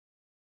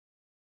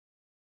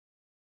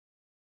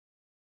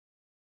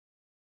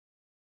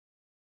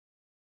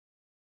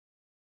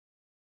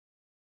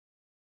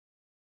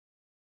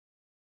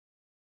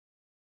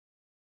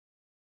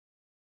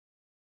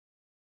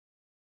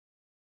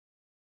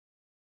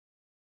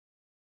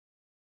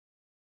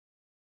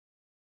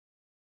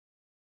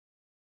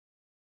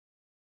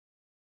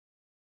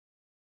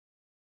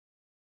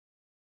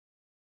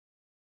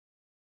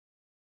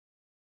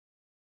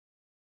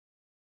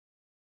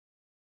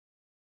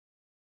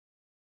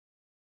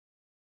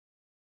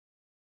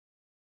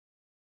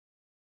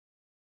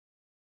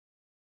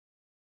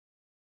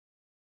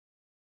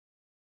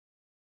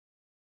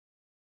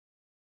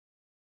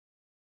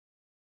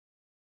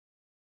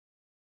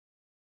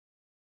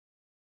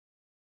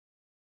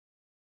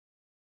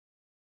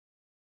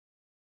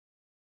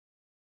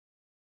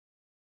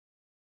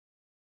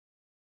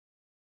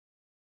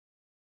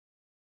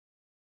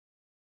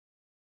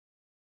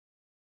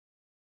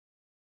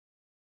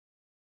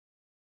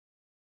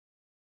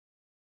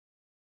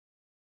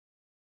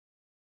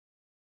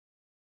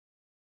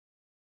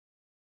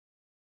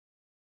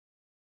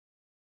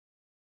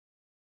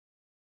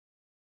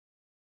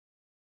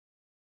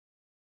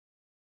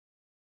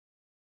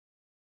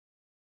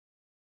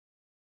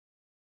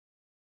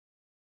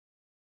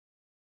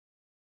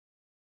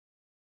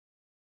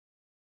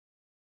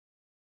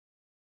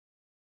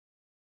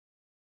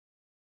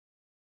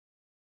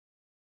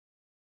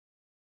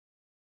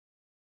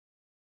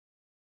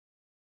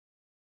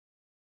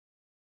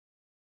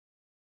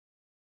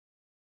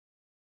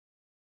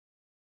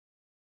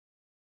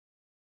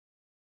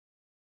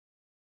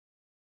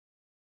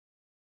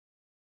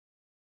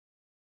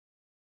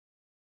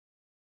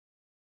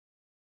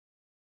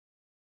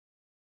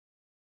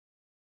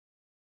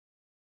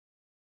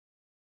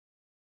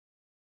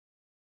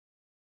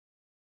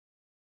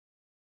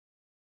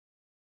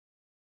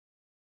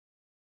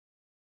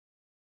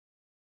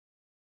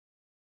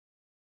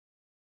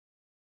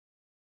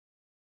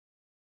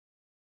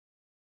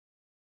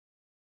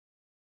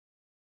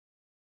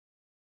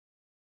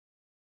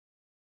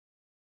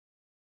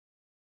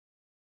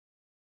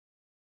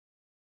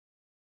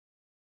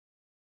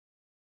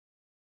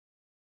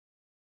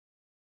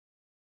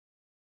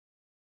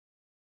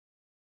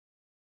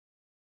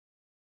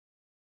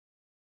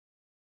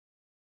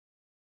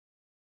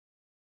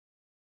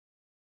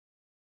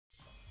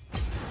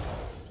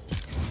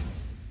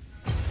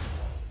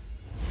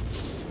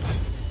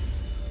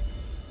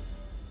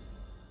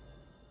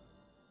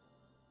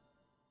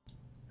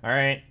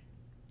Alright.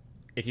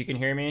 If you can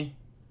hear me,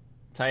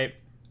 type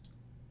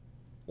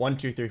 1,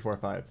 2, 3, 4,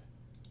 5.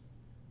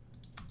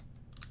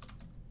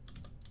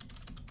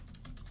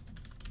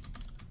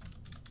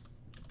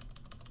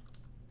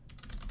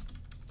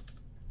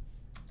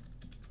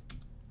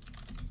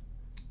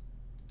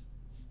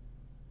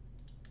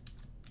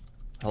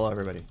 Hello,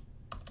 everybody.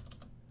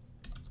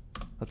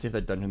 Let's see if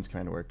that Dungeons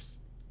command works.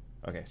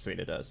 Okay, sweet,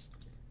 it does.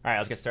 Alright,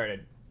 let's get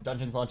started.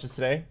 Dungeons launches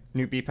today.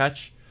 New B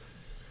patch.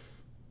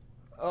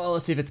 Oh,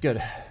 let's see if it's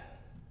good.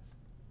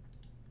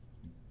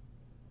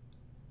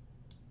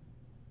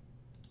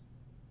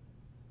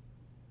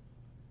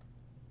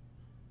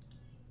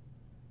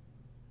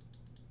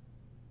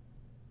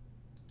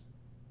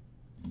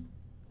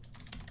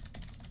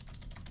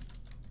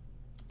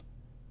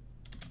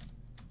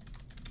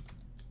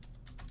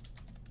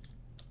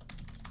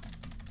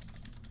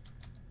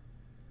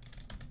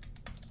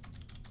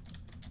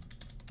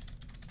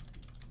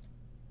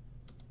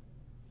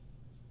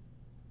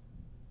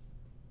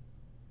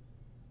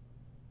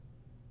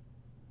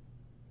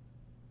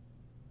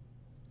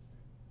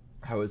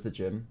 How was the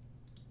gym?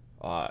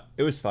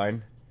 It was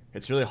fine.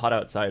 It's really hot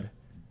outside.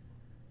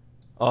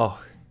 Oh.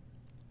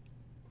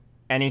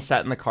 Annie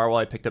sat in the car while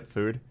I picked up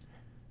food.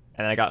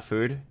 And then I got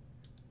food.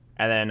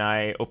 And then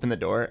I opened the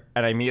door.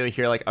 And I immediately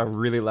hear like a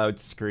really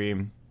loud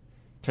scream.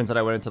 Turns out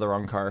I went into the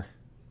wrong car.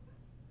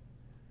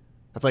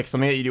 That's like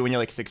something that you do when you're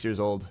like 6 years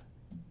old.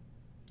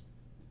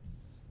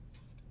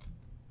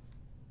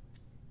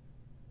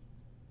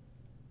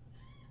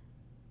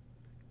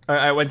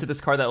 I went to this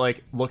car that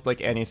like looked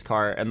like Annie's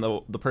car, and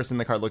the person in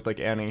the car looked like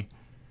Annie.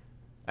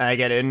 And I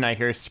get in and I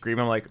hear a scream.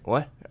 I'm like,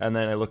 what? And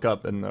then I look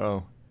up and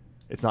oh,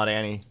 it's not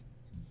Annie.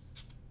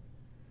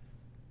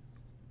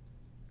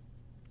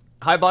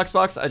 Hi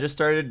BoxBox, I just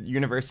started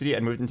university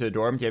and moved into a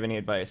dorm. Do you have any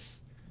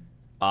advice?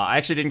 I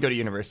actually didn't go to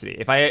university.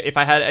 If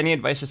I had any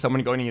advice for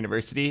someone going to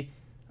university,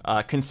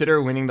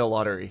 consider winning the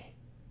lottery.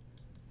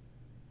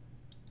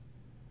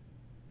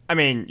 I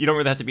mean, you don't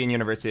really have to be in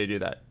university to do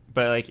that.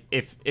 But like,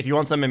 if you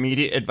want some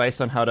immediate advice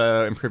on how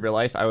to improve your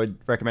life, I would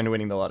recommend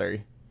winning the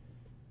lottery.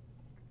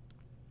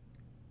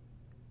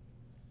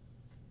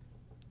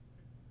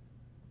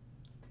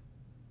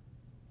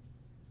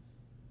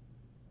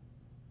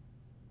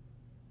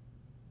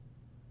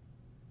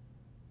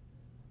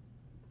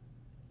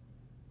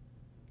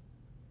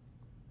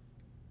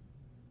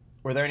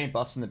 Were there any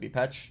buffs in the B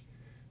patch?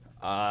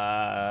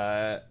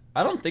 I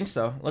don't think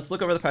so. Let's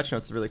look over the patch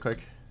notes really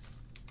quick.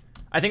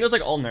 I think it was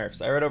like all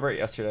nerfs. I read over it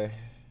yesterday.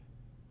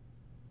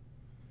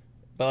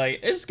 But like,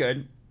 it's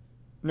good.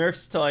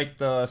 Nerfs to like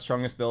the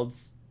strongest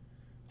builds.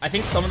 I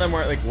think some of them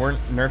weren't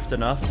nerfed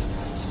enough,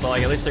 but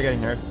like at least they're getting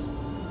nerfed.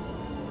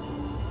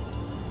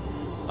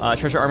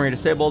 Treasure Armory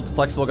disabled.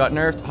 Flexible got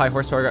nerfed. High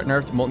horsepower got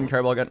nerfed. Molten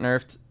Carabell got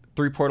nerfed.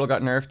 3 portal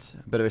got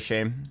nerfed. A bit of a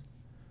shame.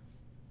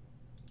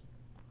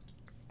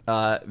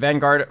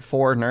 Vanguard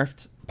 4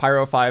 nerfed.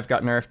 Pyro 5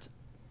 got nerfed.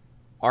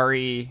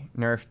 Ari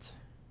nerfed.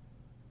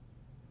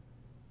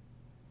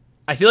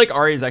 I feel like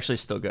Ari is actually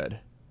still good.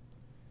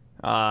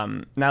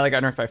 Now they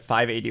got nerfed by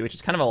 580, which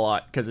is kind of a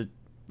lot because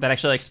that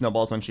actually like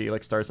snowballs when she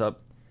like starts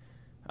up.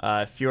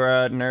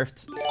 Fura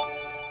nerfed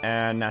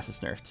and Nasus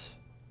nerfed.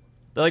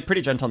 They're like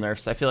pretty gentle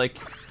nerfs. I feel like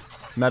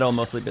Meta will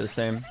mostly be the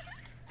same.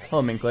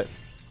 Hello Minklet.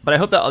 But I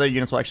hope that other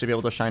units will actually be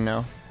able to shine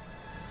now.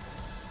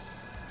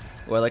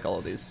 Oh, I like all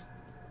of these.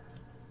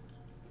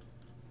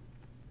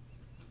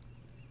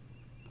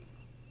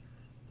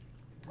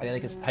 How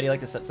do you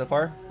like this set so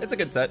far? It's a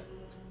good set.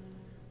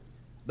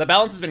 The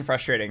balance has been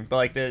frustrating, but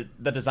like the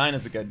design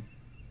is good.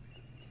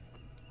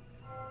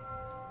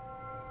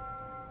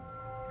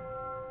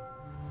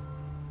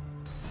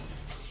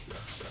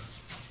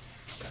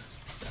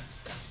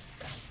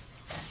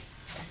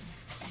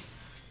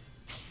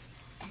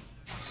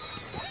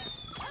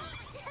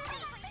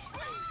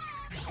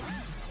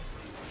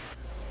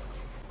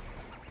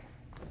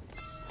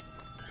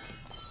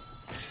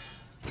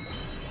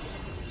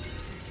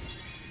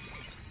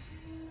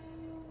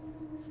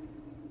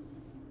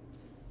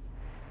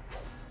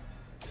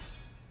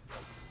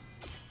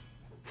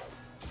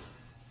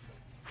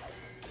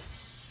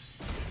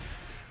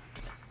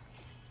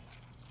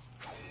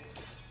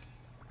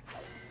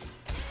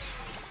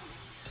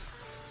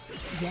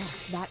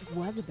 Yes, that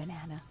was a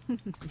banana.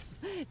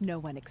 No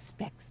one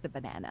expects the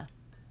banana.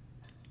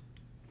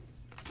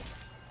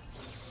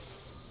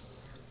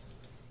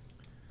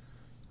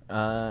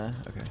 Okay.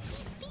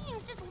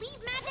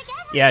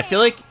 Yeah, I feel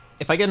like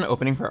if I get an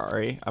opening for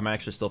Ari, I might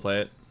actually still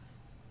play it.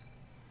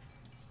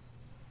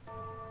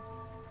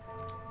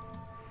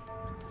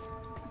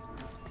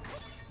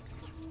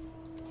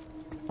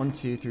 One,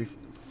 two, three,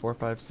 4,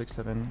 5, 6,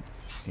 7,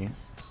 8.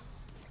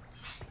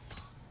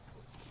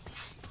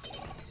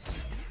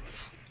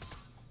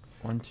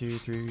 One, two,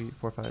 three,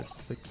 4, 5,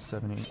 6,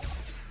 7, 8. You're so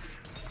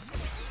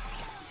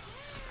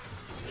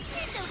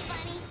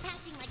funny,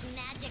 passing like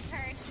magic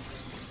hurts.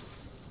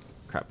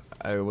 Crap,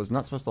 I was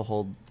not supposed to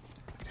hold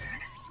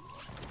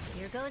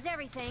Here goes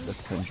everything. the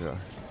Syndra.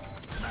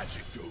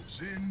 Magic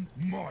goes in,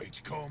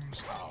 might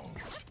comes out.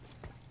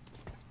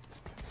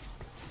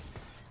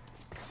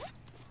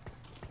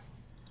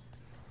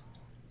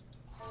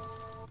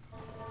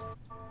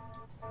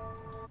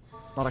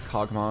 A lot of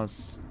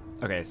Kog'Maws.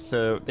 Okay,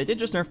 so they did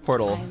just nerf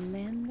Portal, I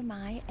lend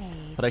my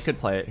aid. but I could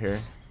play it here.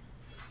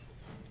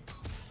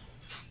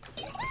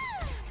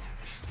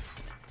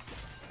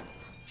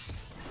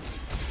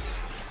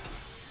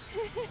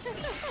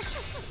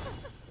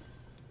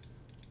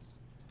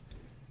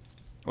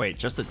 Wait,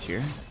 just a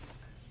tier?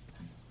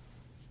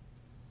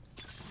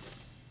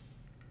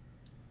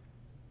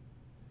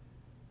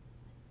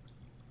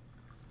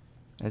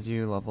 As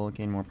you level,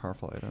 gain more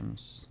powerful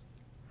items.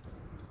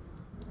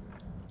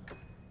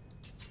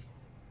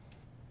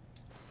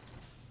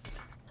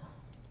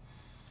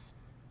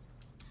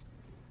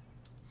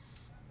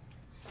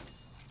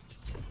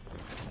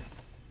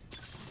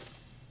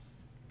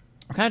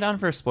 I'm kind of down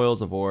for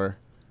Spoils of War.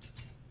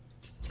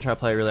 Try to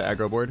play a really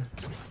aggro board.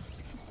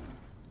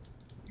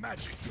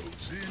 Magic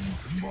goes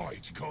in,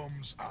 might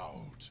comes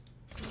out.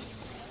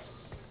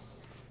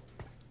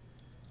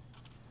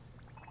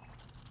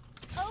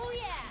 Oh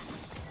yeah.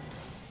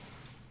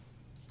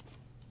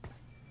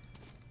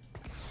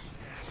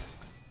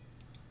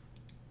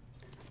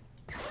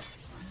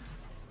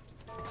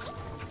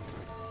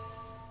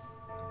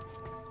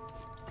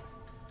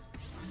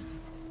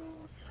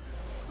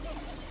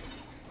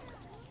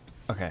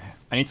 Okay,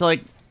 I need to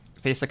like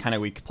face a kind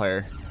of weak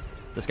player.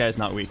 This guy is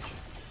not weak.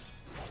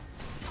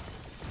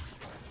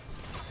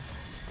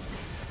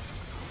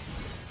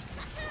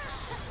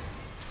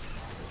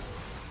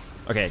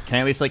 Okay, can I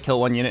at least like kill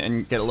one unit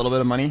and get a little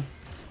bit of money?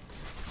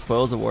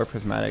 Spoils of War,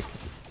 Prismatic.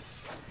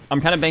 I'm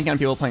kind of banking on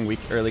people playing weak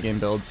early game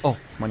builds. Oh,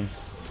 money.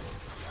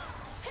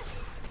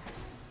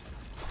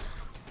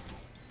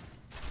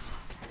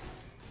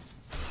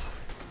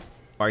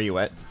 Are you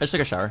wet? I just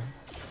took a shower.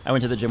 I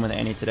went to the gym with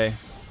Annie today.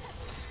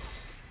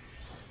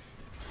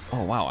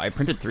 Oh wow, I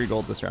printed 3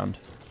 gold this round.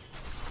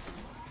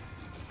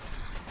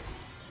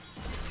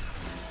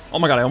 Oh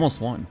my god, I almost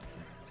won.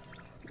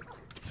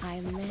 I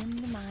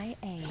lend my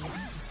aid.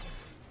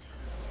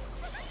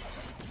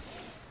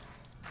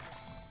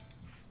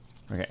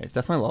 Okay,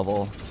 definitely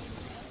level.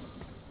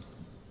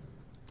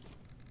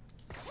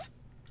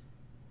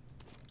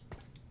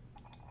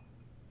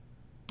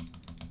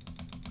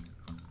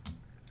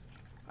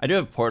 I do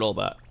have Portal,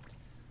 but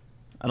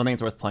I don't think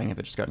it's worth playing if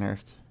it just got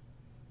nerfed.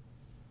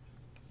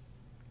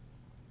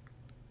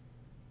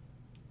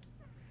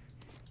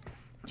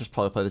 Just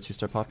probably play the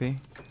 2-star Poppy.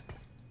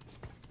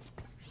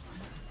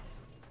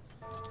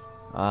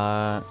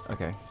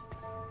 Okay.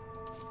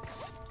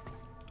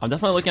 I'm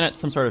definitely looking at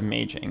some sort of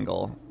mage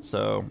angle.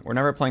 So we're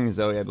never playing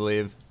Zoe, I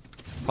believe.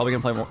 Probably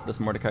gonna play this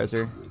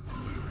Mordekaiser.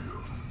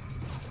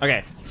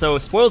 Okay, so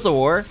Spoils of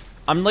War.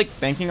 I'm like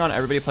banking on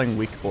everybody playing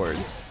weak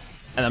boards,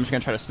 and I'm just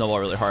gonna try to snowball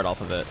really hard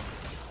off of it.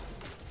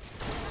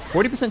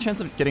 40% chance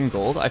of getting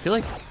gold. I feel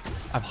like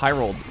I've high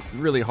rolled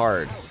really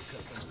hard.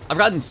 I've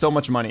gotten so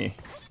much money.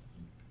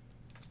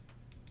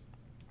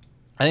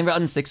 I think I've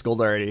gotten 6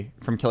 gold already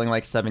from killing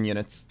like 7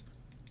 units.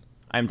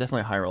 I'm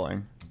definitely high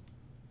rolling.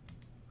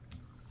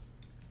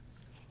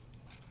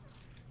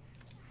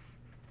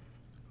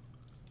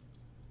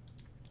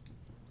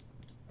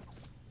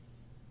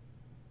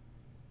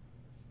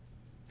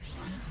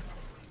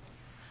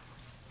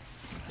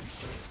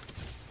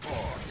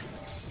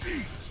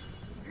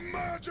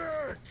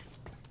 Magic!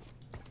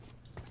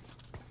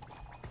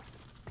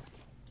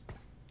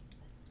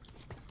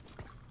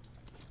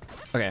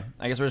 Okay,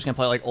 I guess we're just gonna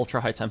play like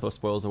ultra high tempo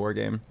Spoils of War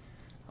game.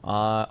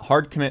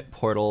 Hard commit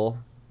Portal,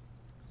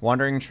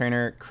 Wandering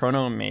Trainer,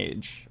 Chrono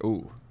Mage.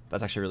 Ooh,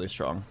 that's actually really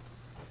strong.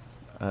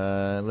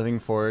 Living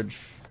Forge,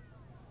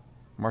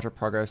 March of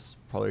Progress,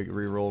 probably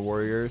reroll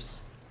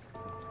Warriors.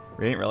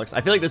 Radiant Relics.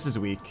 I feel like this is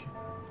weak.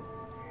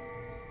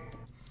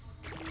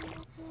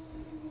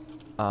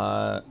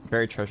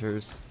 Buried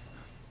Treasures.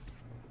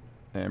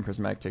 And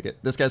Prismatic Ticket.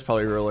 This guy's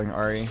probably rolling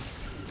Ari.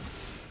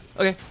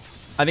 Okay.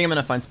 I think I'm in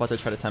a fine spot to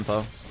try to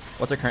tempo.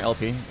 What's our current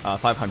LP?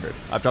 500.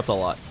 I've dropped a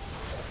lot.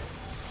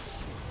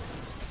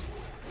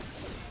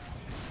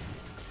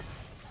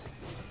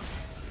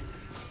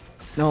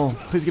 No,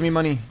 please give me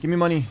money. Give me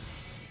money.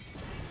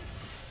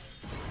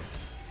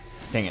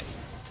 Dang it.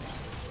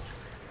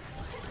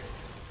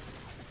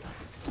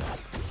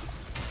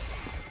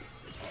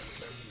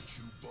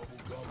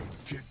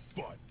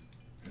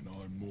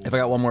 If I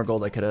got one more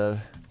gold, I could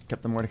have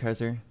kept the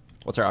Mordekaiser.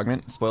 What's our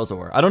augment? Spoils of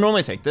War. I don't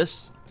normally take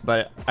this,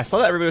 but I saw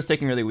that everybody was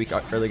taking really weak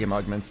early game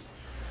augments.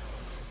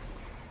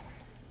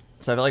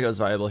 So I felt like it was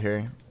viable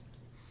here.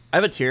 I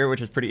have a tier, which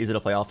is pretty easy to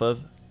play off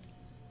of.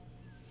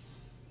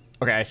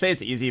 Okay, I say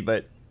it's easy,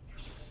 but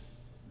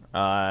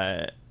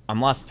I'm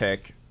last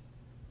pick.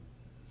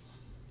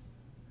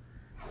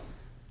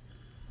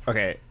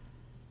 Okay.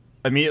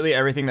 Immediately,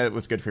 everything that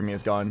was good for me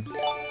is gone.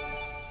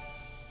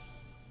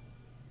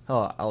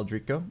 Hello,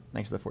 Aldrico.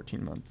 Thanks for the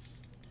 14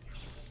 months.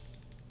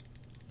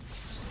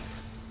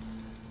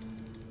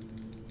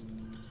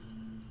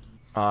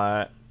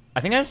 I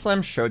think I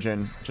slammed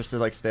Shojin just to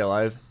like stay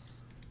alive.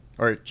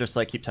 Or just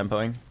like keep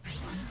tempoing.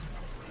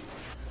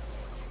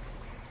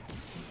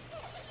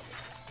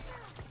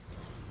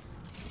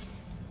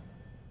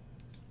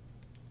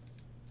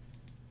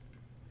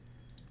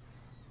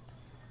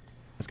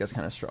 This guy's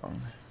kind of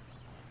strong.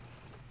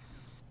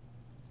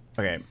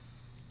 Okay.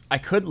 I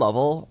could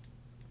level.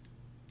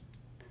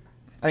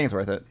 I think it's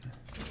worth it.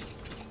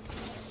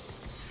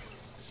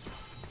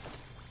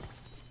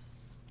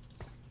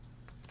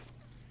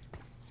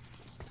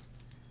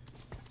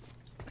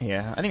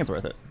 Yeah, I think it's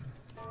worth it.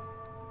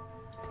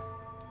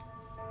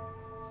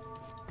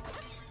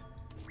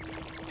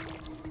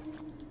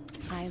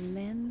 I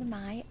lend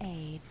my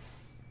aid.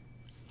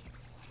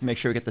 Make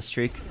sure we get the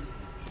streak.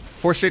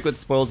 4 streak with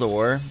Spoils of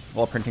War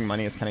while printing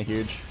money is kind of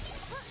huge.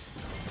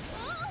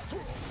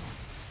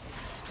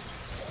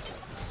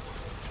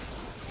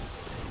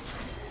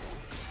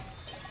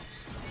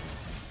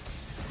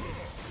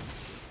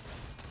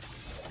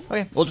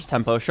 Okay, we'll just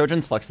tempo.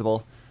 Shojin's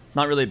flexible.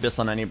 Not really Abyss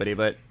on anybody,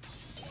 but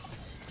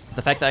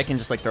the fact that I can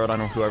just like throw it on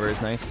whoever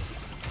is nice.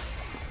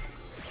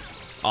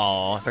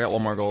 Oh, I forgot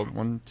one more gold.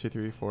 1, 2,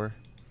 3, 4.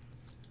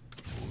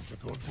 Who's a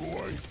good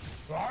boy?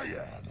 I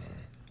am.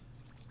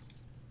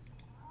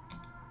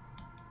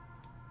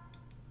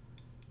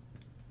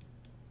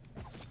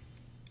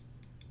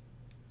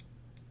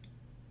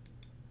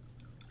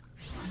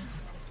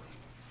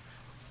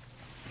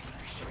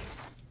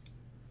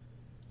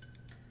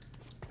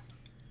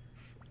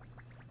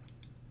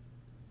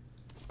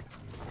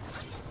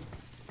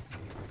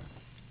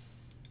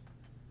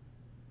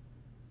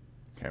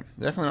 Okay,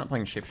 definitely not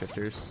playing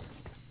shapeshifters.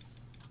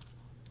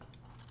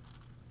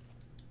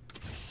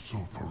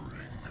 Suffering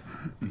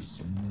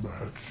is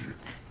magic.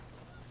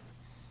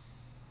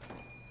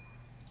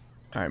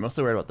 Alright,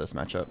 mostly worried about this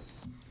matchup.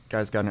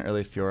 Guy's got an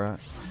early Fiora.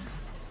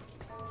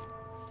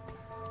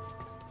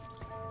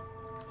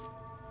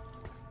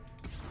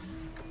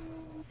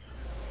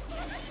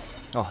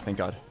 Oh, thank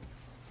God.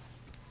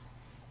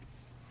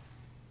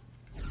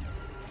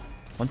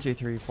 1, 2,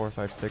 3, 4,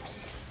 5, 6.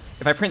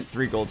 If I print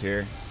 3 gold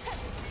here.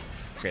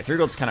 Okay, 3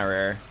 gold's kind of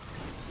rare.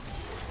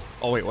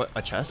 Oh wait, what?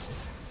 A chest?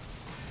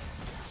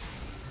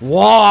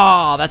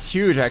 Wow, that's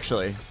huge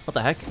actually. What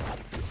the heck?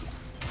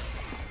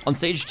 On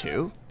stage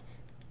 2?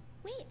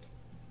 Wait,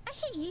 I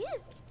hit you.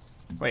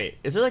 Wait,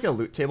 is there like a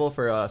loot table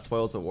for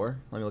Spoils of War?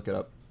 Let me look it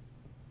up.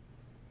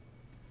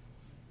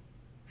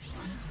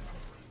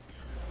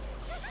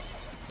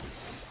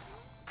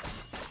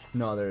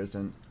 No, there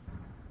isn't.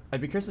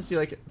 I'd be curious to see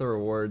like the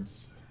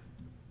rewards.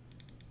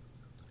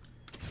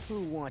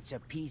 Who wants a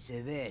piece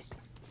of this?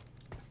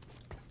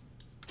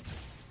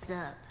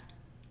 Sup?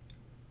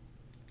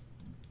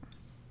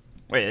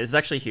 Wait, it's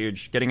actually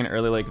huge. Getting an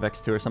early like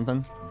Vex 2 or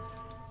something.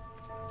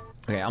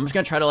 Okay, I'm just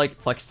gonna try to like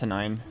flex to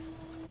 9.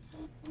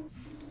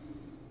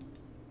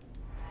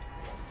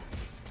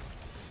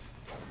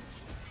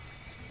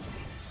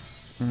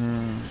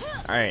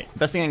 Alright,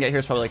 best thing I can get here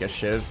is probably like a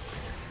Shiv.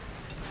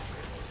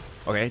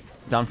 Okay,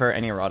 down for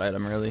any rod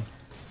item really.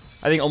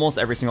 I think almost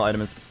every single item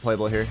is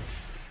playable here.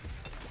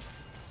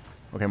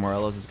 Okay,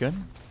 Morello's is good.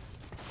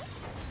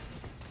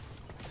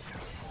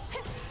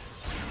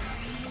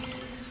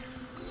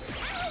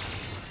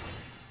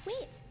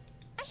 Wait,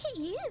 I hit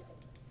you.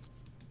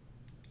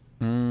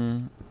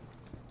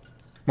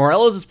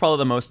 Morello's is probably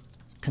the most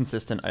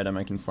consistent item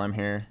I can slam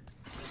here.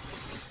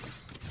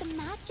 The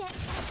magic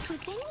that's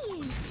within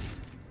you.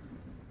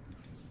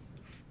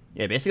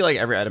 Yeah, basically like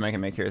every item I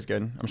can make here is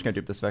good. I'm just gonna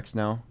dupe this Vex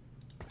now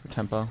for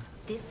tempo.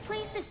 This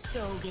place is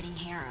so getting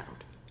harrowed.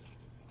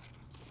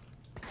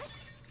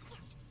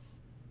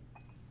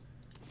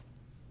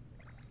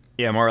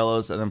 Yeah,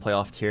 Morello's and then play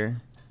off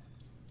tier.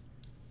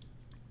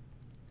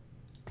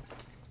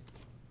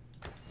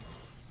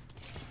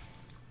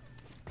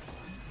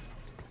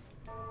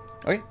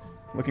 Okay,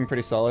 looking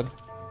pretty solid.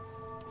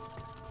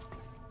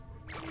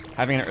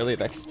 Having an early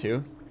Vex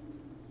too.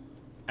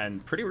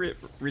 And pretty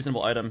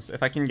reasonable items.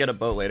 If I can get a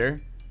boat later.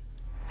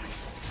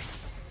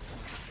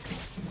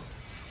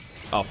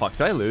 Oh fuck,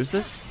 did I lose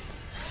this?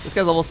 This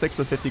guy's level 6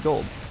 with 50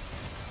 gold.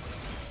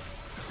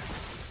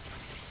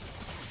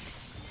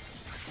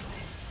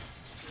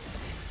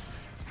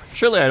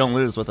 Surely I don't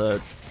lose with a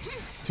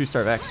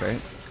 2-star Vex, right?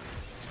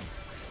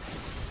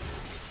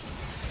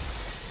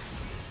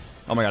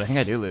 Oh my god, I think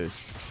I do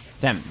lose.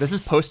 Damn, this is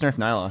post-nerf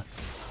Nyla.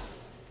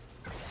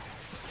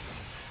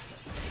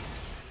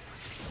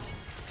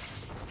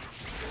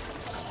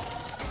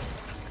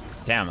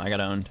 Damn, I got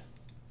owned.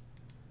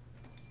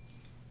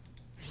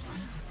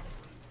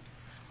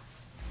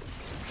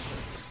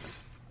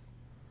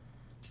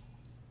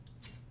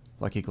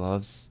 Lucky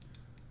gloves.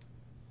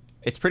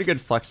 It's pretty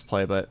good flex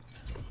play, but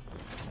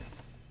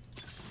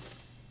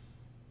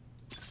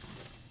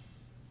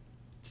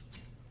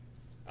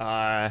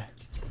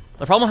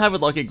the problem I have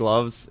with lucky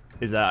gloves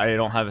is that I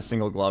don't have a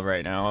single glove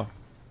right now.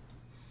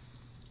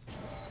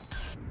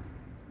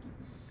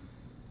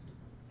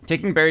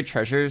 Taking buried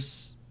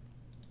treasures,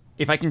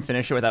 if I can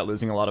finish it without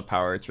losing a lot of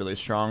power, it's really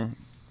strong.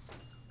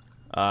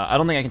 I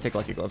don't think I can take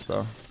lucky gloves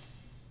though.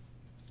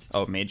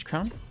 Oh, mage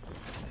crown?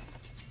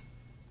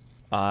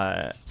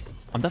 I'm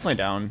definitely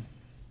down.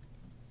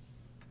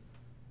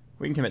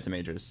 We can commit to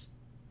mages.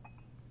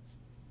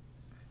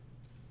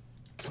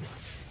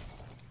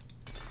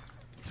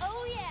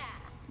 Oh yeah.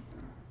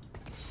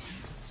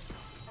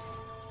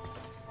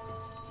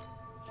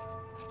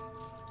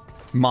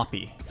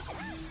 Moppy.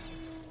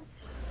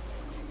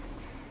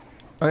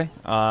 Okay.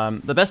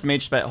 The best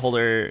mage spec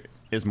holder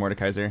is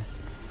Mordekaiser.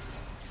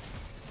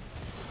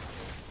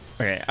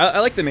 Okay, I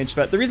like the mage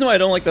spec. The reason why I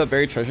don't like the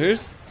buried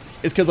treasures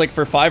is because like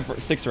for 5 or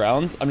 6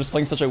 rounds, I'm just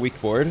playing such a weak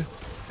board.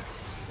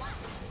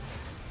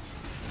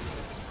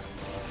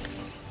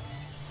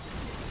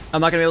 I'm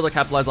not gonna be able to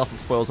capitalize off of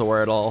Spoils of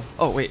War at all.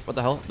 Oh wait, what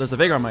the hell? There's a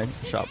Veigar on my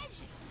shop.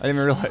 I didn't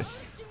even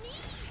realize.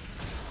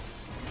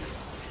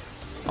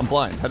 I'm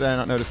blind. How did I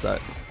not notice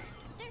that?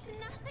 There's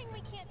nothing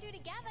we can't do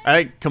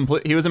together.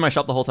 He was in my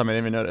shop the whole time. I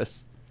didn't even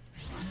notice.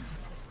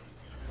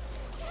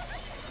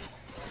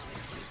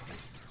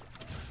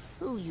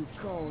 Who you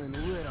calling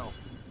little?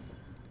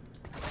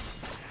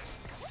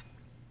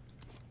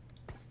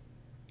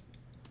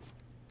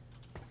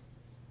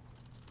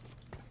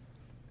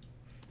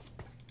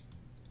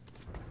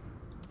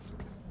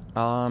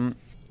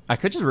 I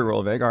could just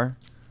reroll Veigar.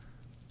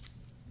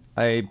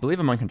 I believe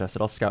I'm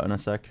uncontested. I'll scout in a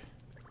sec.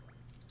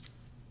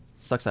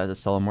 Sucks I had to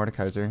sell a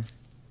Mordekaiser.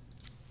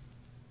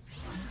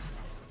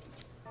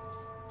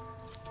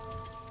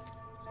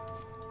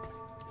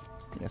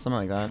 Yeah,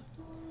 something like that.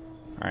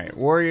 Alright,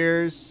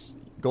 Warriors.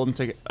 Golden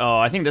ticket. Oh,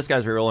 I think this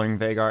guy's rerolling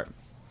Veigar.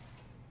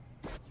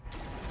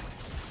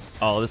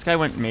 Oh, this guy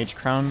went Mage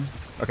Crown.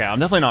 Okay, I'm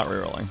definitely not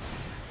rerolling.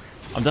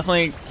 I'm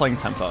definitely playing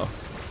Tempo.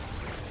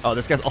 Oh,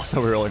 this guy's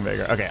also rerolling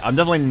Veigar. Okay, I'm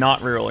definitely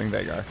not rerolling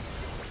Veigar.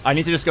 I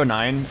need to just go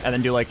 9 and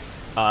then do like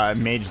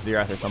Mage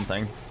Zerath or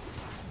something.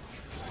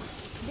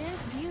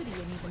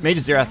 Mage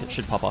Zerath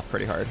should pop off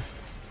pretty hard.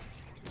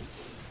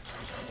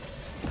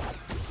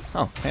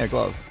 Oh, hey, a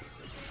glove.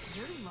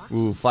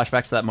 Ooh,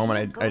 flashbacks to that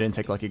moment I didn't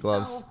take lucky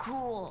gloves. So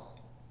cool.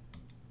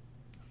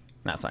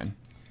 That's fine.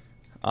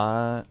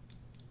 I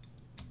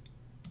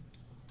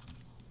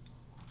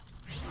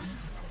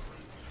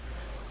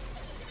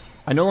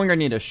no longer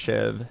need a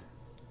Shiv.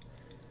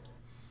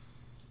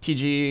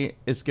 TG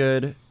is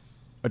good.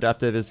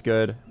 Adaptive is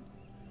good.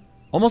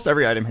 Almost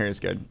every item here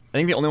is good. I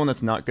think the only one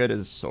that's not good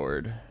is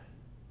Sword.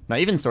 Now,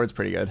 even Sword's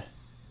pretty good.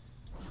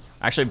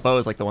 Actually, Bow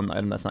is like the one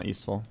item that's not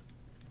useful.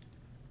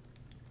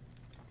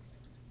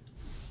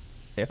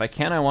 Okay, if I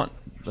can, I want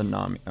the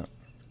Nami. Oh.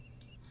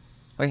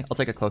 Okay, I'll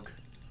take a Cloak.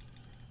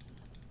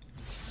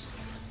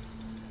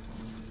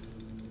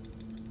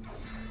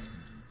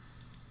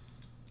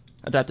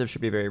 Adaptive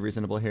should be very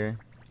reasonable here.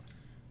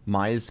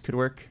 Mize could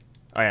work.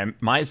 Oh yeah,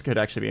 Mize could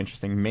actually be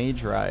interesting.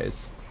 Mage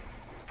Rise.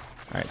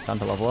 Alright, time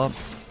to level up.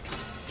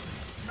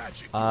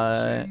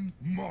 I'm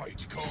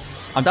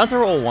down to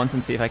roll once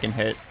and see if I can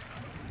hit,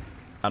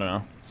 I don't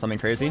know, something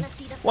crazy.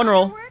 One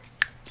roll.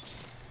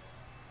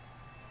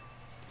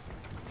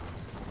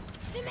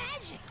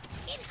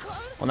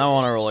 Well, now I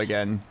want to roll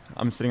again.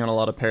 I'm sitting on a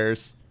lot of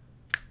pairs.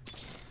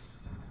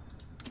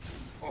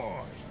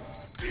 I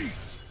eat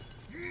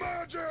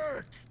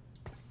magic.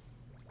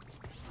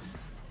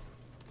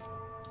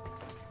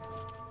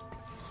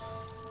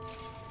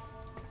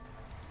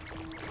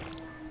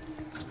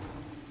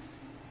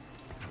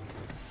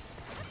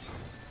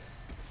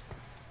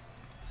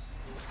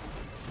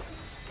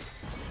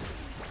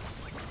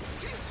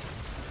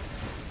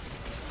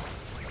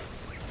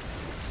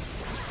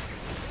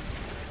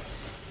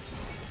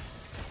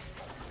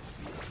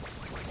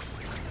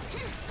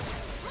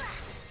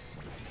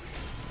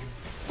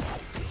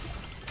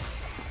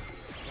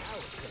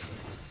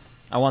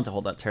 I want to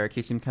hold that Terra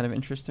Key, seemed kind of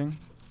interesting.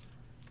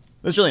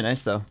 It was really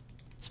nice though.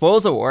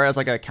 Spoils of War as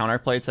like a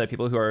counterplay to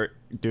people who are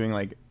doing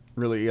like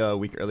really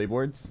weak early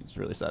boards. It's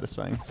really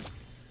satisfying.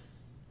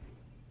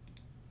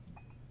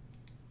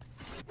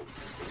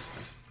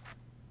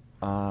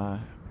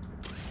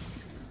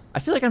 I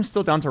feel like I'm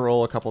still down to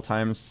roll a couple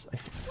times.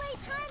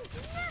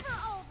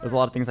 There's a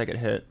lot of things I could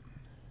hit.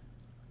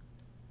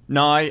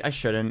 No, I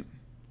shouldn't.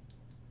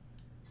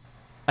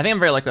 I think I'm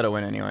very likely to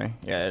win anyway.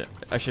 Yeah,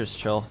 I should just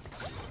chill.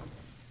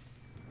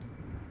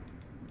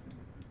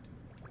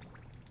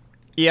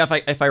 Yeah,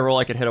 if I roll,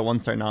 I could hit a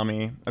 1-star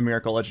Nami, a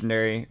Miracle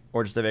Legendary,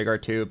 or just a Veigar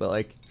 2, but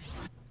like,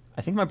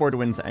 I think my board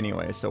wins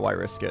anyway, so why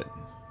risk it?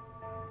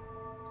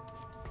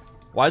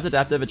 Why is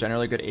Adaptive a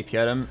generally good AP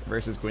item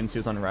versus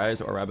Guinsoo's on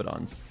Rise or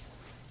Rabadon's?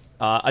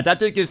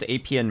 Adaptive gives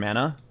AP and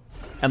mana,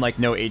 and like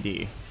no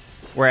AD.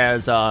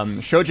 Whereas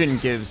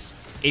Shojin gives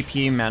AP,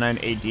 mana,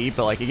 and AD,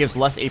 but like it gives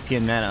less AP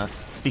and mana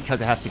because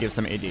it has to give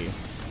some AD.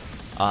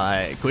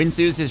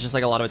 Guinsoo's is just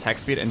like a lot of attack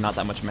speed and not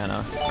that much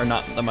mana, or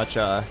not that much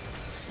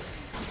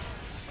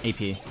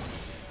AP.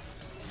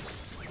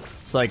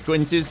 So like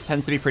Guinsoo's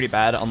tends to be pretty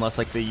bad unless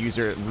like the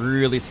user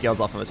really scales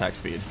off of attack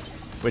speed,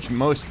 which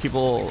most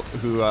people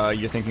who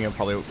you're thinking of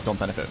probably don't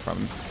benefit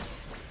from.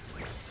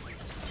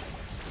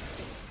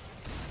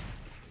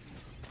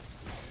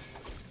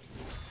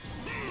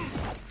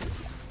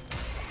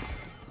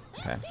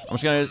 Okay, I'm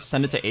just gonna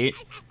send it to 8,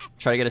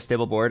 try to get a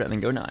stable board, and then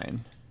go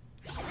 9.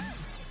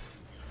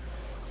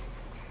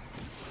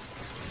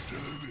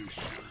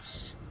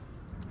 Delicious.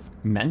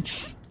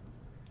 Mensch?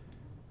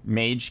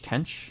 Mage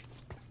Kench?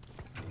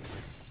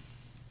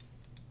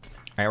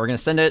 Alright, we're gonna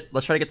send it.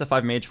 Let's try to get to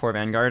 5 Mage, 4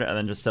 Vanguard, and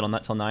then just sit on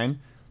that till 9.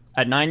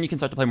 At 9, you can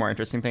start to play more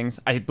interesting things.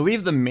 I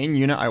believe the main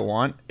unit I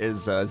want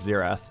is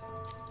Xerath.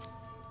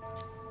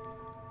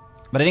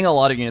 But I think a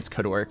lot of units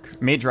could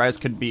work. Mage Rise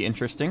could be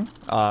interesting.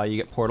 You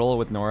get Portal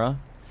with Nora.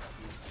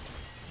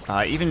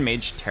 Even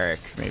Mage Taric,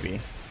 maybe.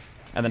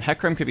 And then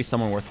Hecarim could be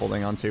someone worth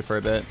holding on to for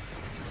a bit.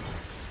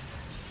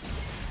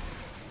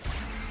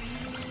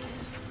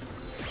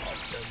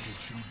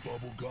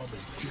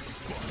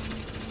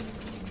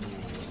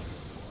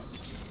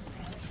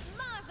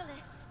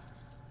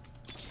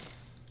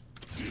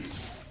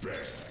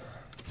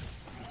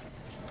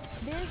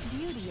 There's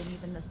beauty in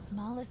even the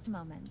smallest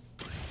moments.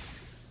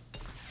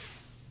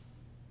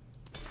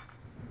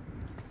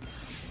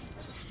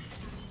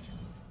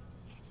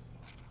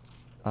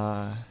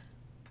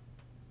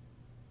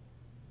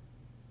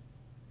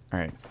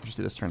 Alright, just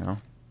do this turn now.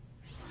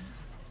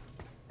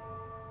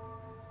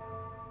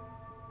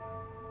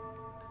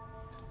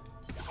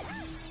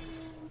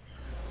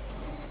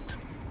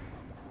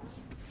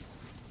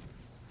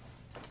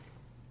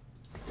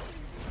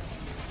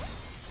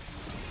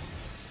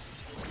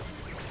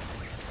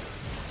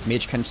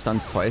 Mage Kench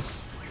stuns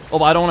twice. Oh,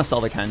 but I don't want to sell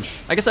the Kench.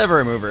 I guess I have a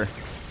remover.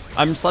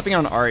 I'm slapping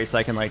on Ahri so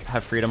I can like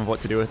have freedom of what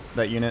to do with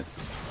that unit.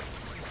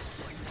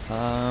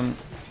 I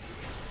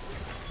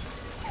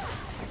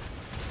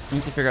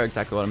need to figure out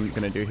exactly what I'm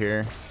gonna do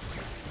here.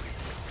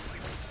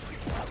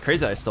 It's crazy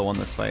that I still won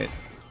this fight.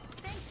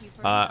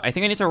 I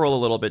think I need to roll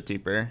a little bit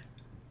deeper.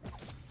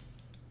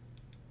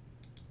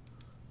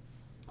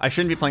 I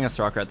shouldn't be playing a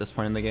Stalker at this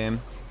point in the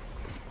game.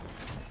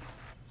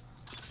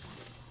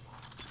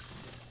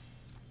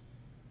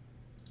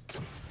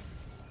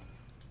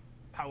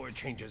 Power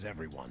changes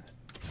everyone.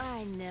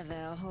 I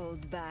never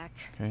hold back.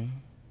 Okay.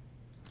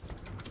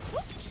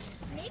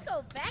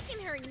 Nico back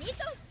in her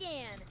Nico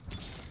scan.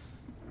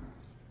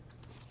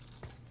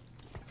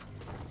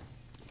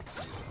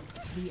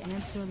 The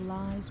answer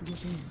lies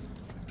within.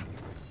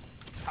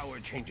 Power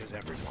changes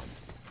everyone.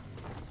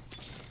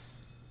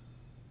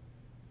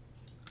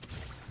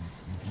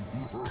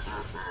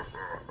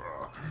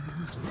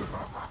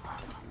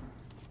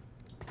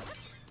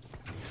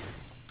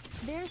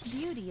 There's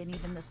beauty in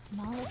even the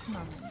smallest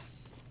moments.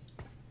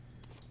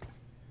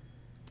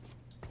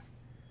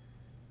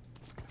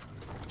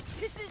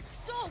 This is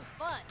so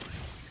fun.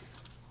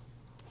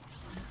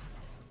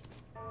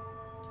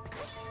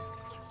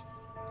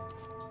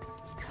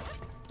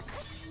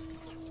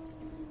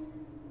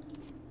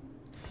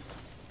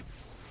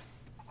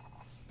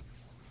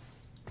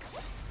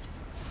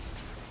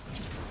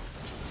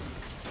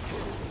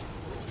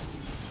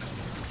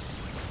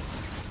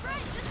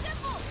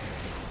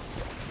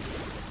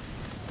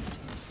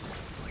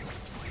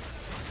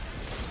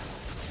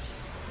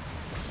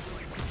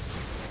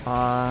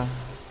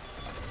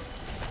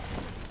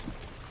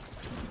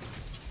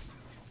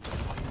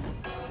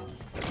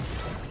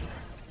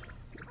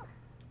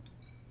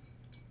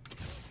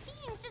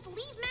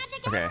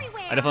 Okay, I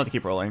definitely have to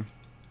keep rolling.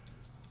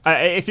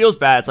 It feels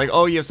bad. It's like,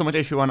 oh, you have so much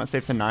HP, why not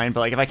save to 9? But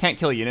like, if I can't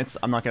kill units,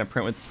 I'm not gonna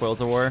print with Spoils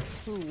of War.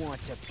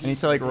 I need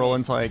to like roll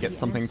until I get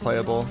something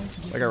playable,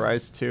 like a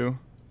Rise 2.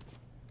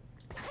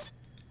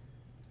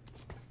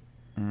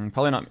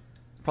 Probably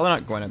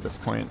not Gwen at this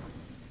point.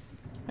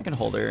 I can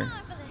hold her in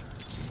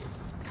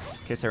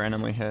case I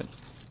randomly hit.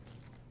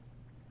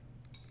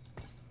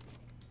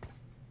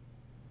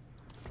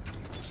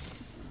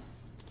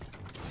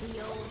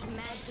 The old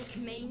magic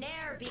may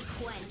ne'er be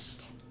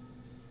quenched.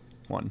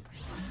 1.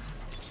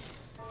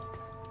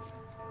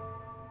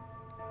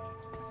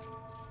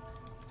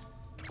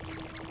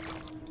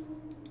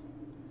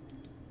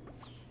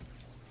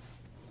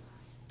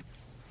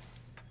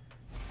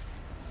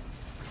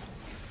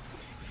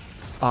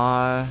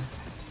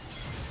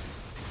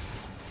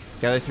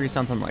 Galley 3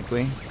 sounds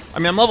unlikely. I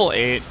mean, I'm level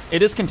 8.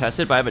 It is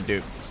contested, but I have a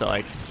dupe. So,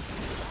 like,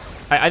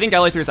 I think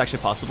Galley 3 is actually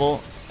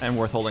possible and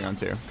worth holding on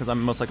to, because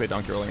I'm most likely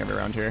donkey rolling every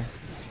round here.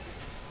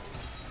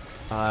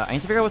 I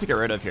need to figure out what to get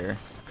rid of here,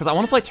 because I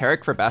want to play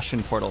Taric for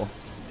Bastion Portal.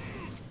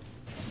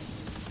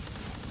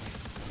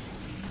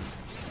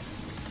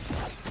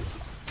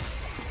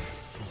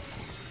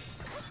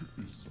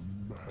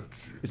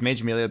 Is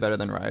Mage Amelia better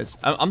than Rise?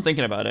 I'm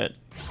thinking about it.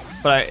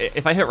 But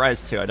if I hit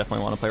Rise too, I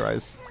definitely want to play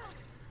Rise.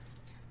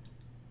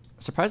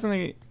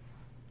 Surprisingly...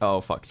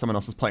 Oh, fuck. Someone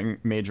else is playing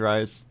Mage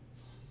Rise.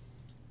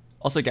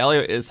 Also,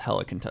 Galio is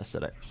hella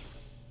contested.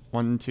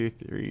 1, 2,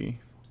 3...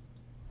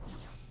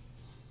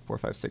 4,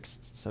 5, 6,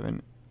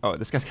 7... Oh,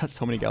 this guy's got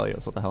so many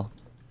Galios. What the hell?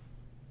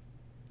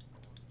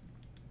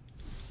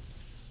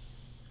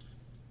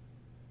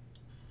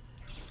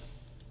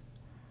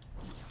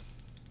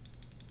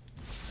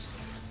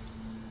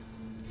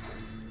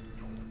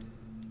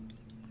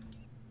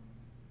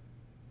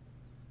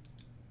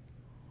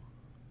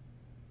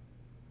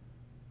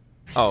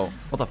 Oh,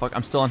 what the fuck?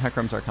 I'm still on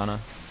Hecarim's Arcana.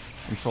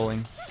 I'm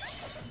trolling.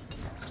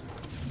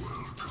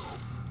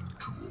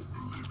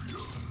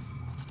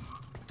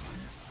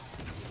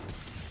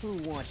 Who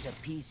wants a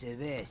piece of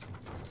this?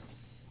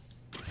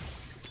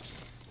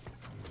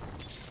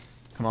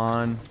 Come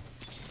on.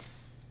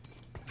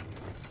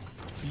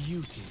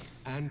 Beauty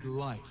and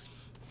life.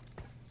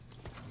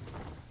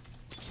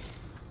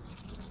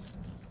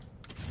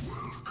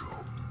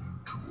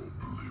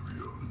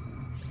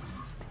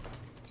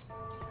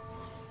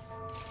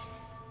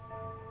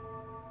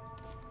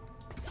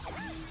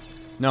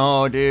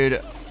 No,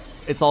 dude.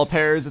 It's all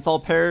pairs. It's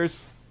all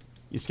pairs.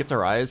 You skipped a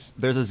rise?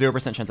 There's a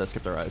 0% chance I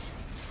skipped a rise.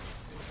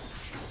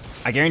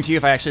 I guarantee you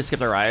if I actually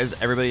skipped a rise,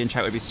 everybody in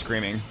chat would be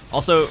screaming.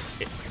 Also,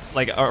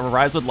 like, a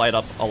rise would light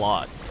up a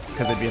lot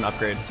because it'd be an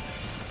upgrade.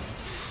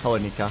 Hello,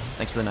 Nika.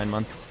 Thanks for the 9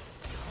 months.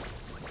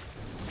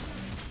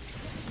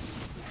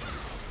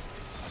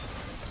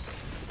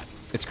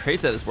 It's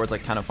crazy that this board's,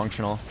 like, kind of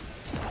functional.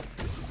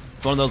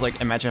 It's one of those, like,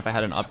 imagine if I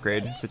had an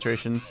upgrade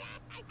situations.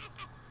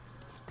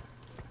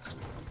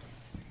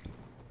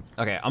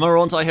 Okay, I'm gonna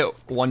roll until I hit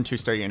 1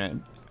 2-star unit,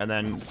 and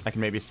then I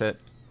can maybe sit.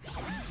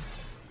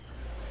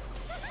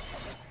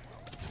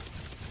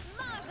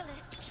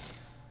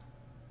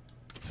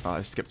 Oh,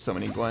 I skipped so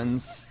many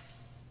Gwens.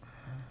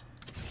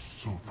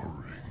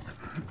 Suffering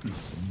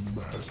is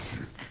magic.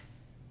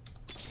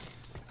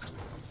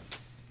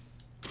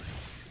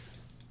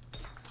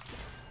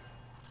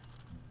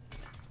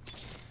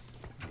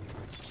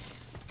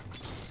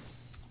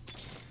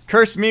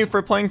 Curse me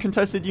for playing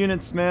contested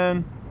units,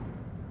 man.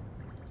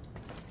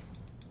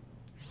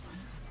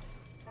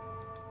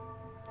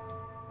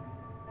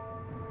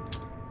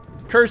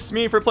 Curse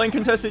me for playing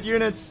contested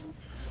units.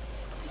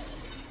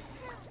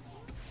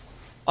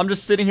 I'm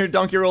just sitting here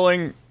donkey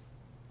rolling.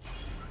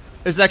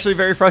 This is actually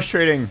very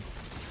frustrating.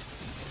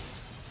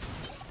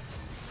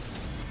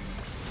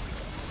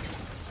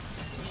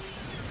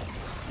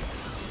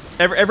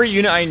 Every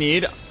unit I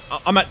need,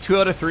 I'm at 2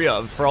 out of 3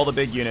 of for all the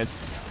big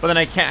units. But then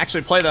I can't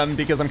actually play them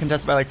because I'm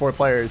contested by like 4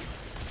 players.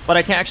 But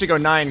I can't actually go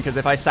 9 because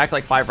if I sack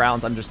like 5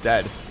 rounds, I'm just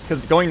dead.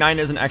 Because going 9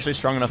 isn't actually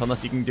strong enough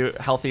unless you can do it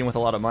healthy and with a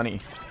lot of money.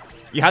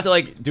 You have to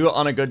like do it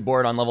on a good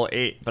board on level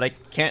 8, but I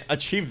can't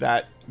achieve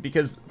that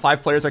because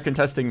 5 players are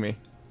contesting me.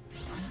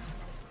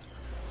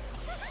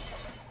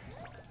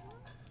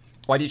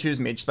 Why do you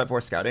choose Mage Step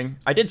before scouting?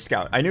 I did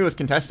scout. I knew it was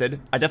contested.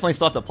 I definitely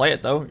still have to play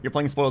it though. You're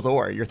playing Spoils of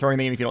War. You're throwing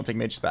the game if you don't take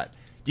Mage Spat.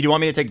 Did you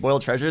want me to take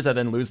Boiled Treasures and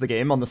then lose the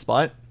game on the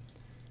spot?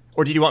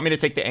 Or did you want me to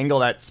take the angle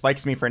that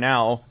spikes me for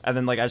now and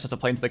then like I just have to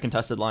play into the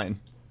contested line?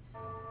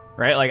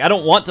 Right? Like I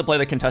don't want to play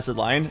the contested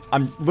line.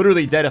 I'm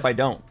literally dead if I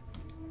don't.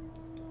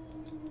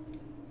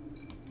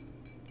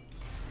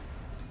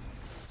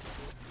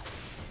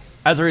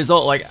 As a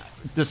result, like,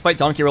 despite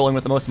donkey rolling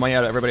with the most money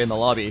out of everybody in the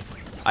lobby,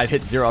 I've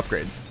hit 0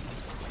 upgrades.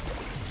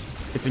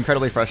 It's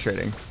incredibly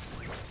frustrating.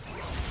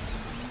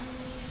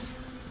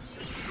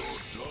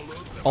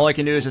 All I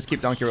can do is just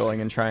keep donkey rolling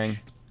and trying.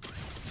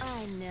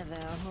 I never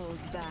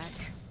hold back.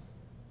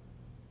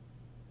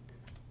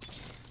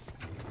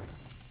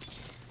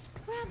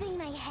 Rubbing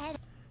my head.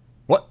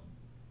 What?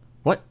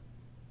 What?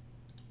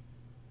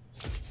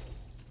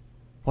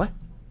 What?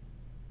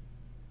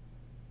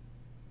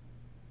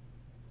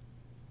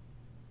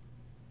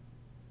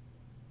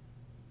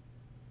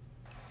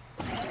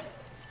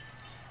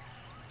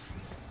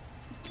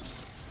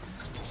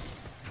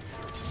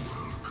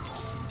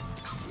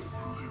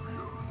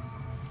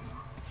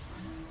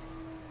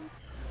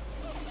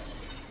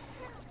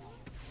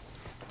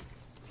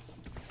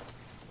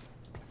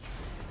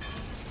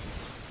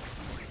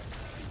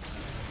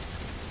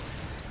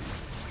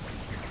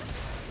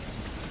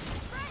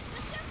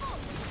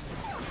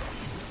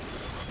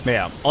 But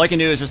yeah, all I can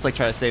do is just like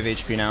try to save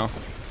HP now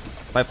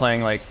by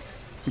playing like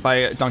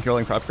by donkey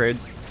rolling for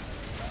upgrades.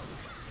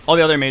 All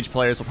the other mage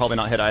players will probably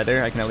not hit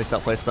either. I can at least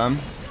outplace them.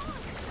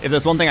 If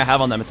there's one thing I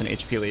have on them, it's an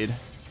HP lead.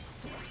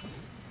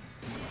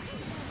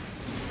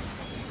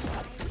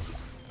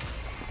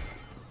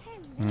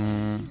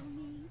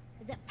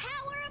 The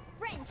power of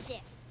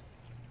friendship.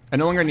 I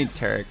no longer need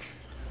Tarek.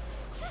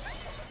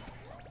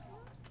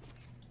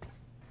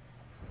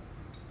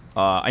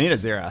 I need a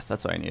Xerath.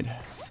 That's what I need.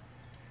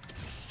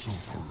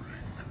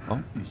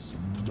 Oh.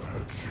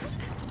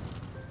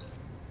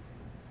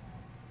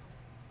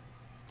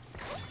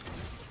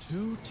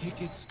 Two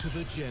tickets to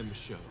the gem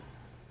show.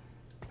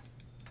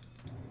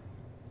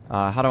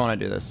 How do I want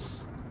to do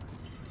this?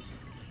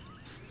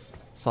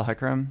 Saw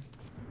Hecarim.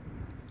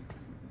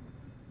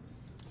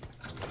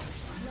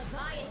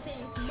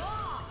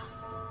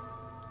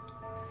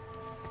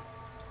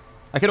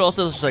 I could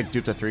also just like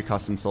dupe the 3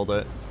 cost and sold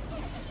it.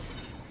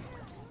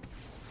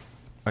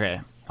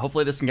 Okay,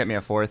 hopefully this can get me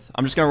a 4th.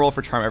 I'm just gonna roll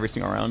for charm every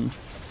single round.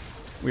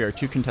 We are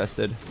too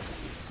contested.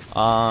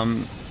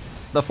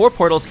 The 4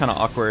 portal's kind of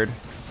awkward,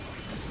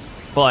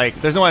 but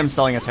like there's no way I'm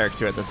selling a Tarek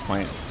 2 at this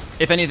point.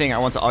 If anything, I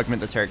want to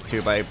augment the Tarek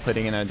 2 by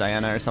putting in a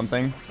Diana or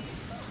something.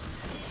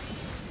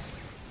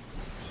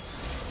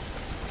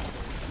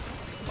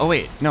 Oh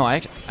wait, no,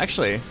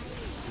 actually, I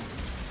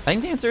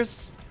think the answer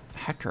is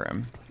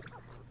Hecarim.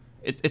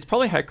 It's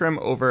probably Hecarim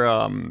over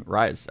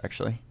Rise,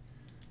 actually.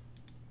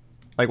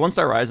 Like,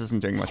 1-star Rise isn't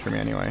doing much for me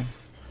anyway.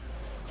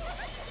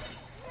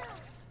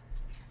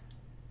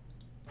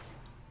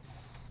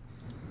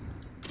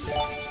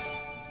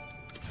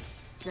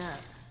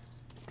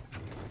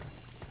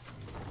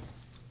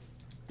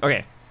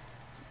 Okay.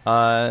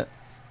 Let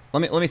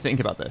me think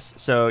about this.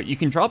 So you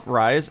can drop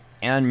Rise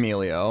and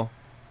Melio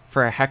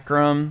for a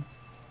Hecarim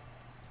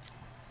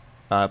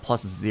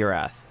plus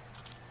Xerath.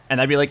 And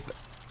that'd be like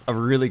a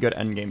really good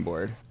endgame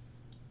board.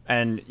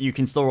 And you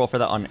can still roll for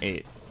that on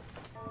 8,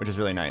 which is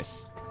really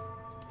nice.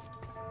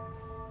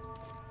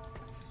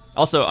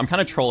 Also, I'm kind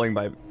of trolling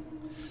by...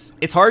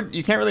 It's hard,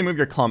 you can't really move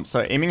your clump,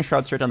 so aiming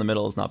Shroud straight down the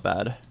middle is not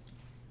bad.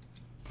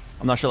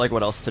 I'm not sure like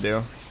what else to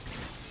do.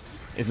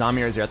 Is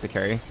Nami or Xerath the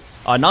carry?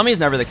 Nami's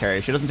never the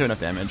carry, she doesn't do enough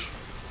damage.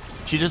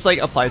 She just like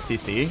applies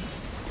CC,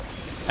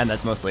 and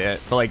that's mostly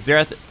it. But like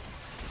Xerath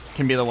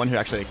can be the one who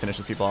actually like,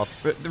 finishes people off.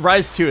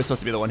 Rise 2 is supposed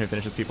to be the one who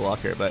finishes people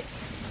off here, but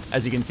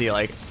as you can see,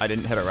 like, I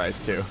didn't hit a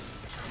Rise 2.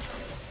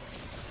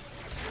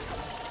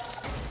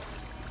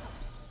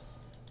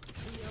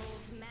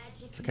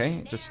 It's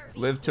okay, just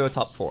live to a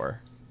top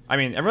 4. I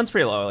mean, everyone's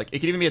pretty low. Like, it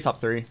could even be a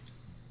top 3. You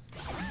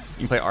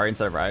can play Ahri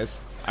instead of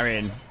Rise. I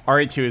mean,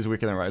 Ahri 2 is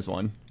weaker than Rise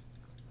 1.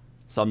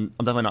 So I'm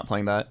definitely not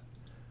playing that.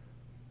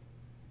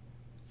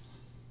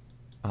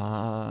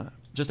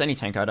 Just any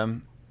tank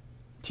item.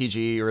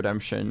 TG,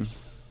 Redemption.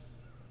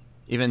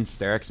 Even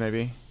Sterix,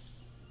 maybe.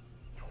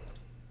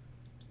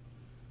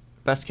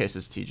 Best case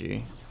is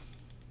TG.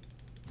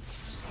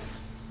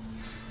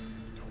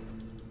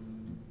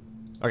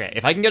 Okay,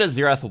 if I can get a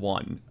Xerath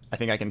 1, I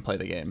think I can play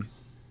the game.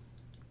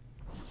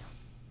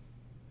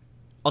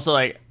 Also,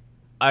 like,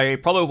 I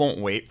probably won't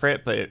wait for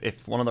it, but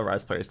if one of the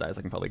Rise players dies,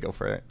 I can probably go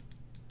for it.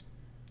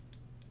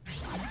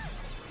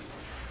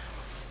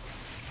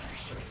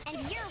 And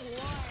you're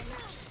warm.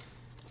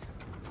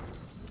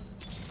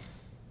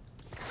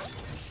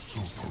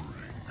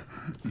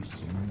 Suffering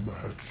is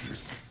magic.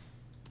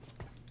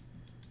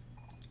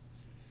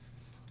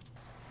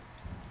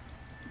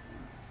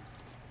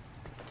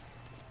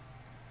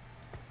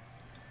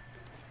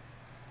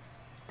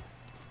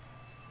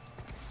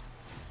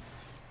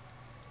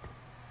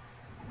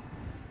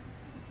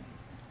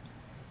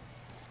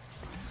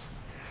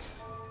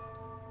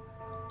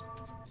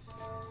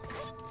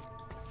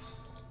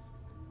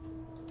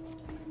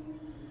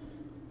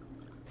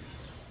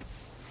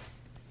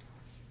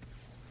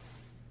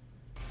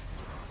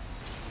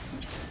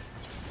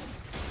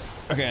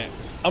 Okay,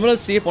 I'm gonna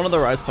see if one of the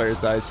Rise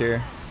players dies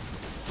here.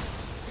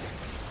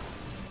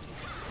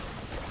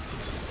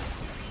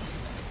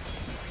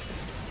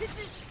 This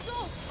is so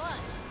fun.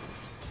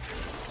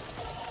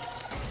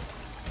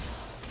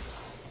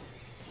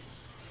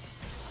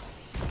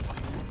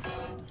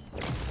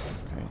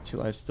 Okay, 2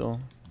 lives still.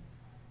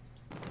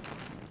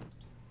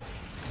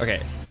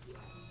 Okay.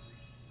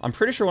 I'm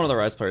pretty sure one of the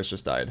Rise players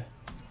just died.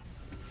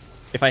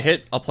 If I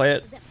hit, I'll play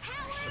it. The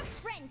power of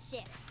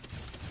friendship.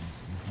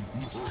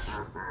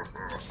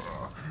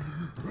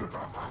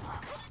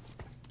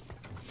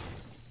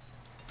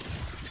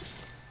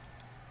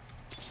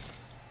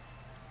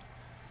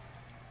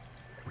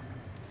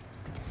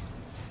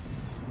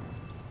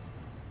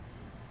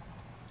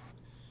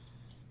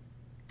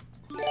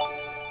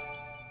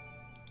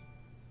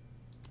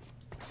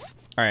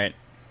 Alright.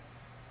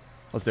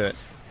 Let's do it.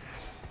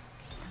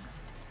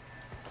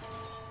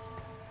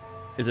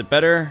 Is it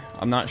better?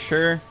 I'm not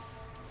sure.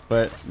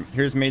 But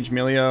here's Mage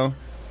Melio.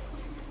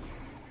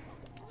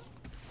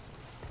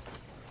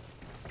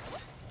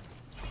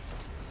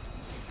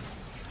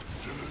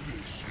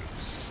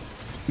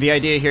 The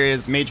idea here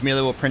is Mage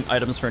Melio will print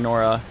items for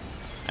Nora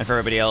and for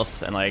everybody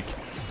else, and like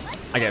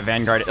I get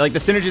Vanguard. Like the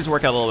synergies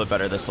work out a little bit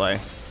better this way.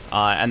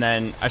 And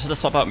then I should have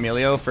swap out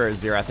Melio for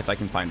Xerath if I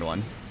can find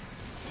one.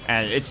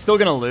 And it's still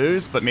gonna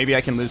lose, but maybe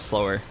I can lose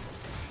slower.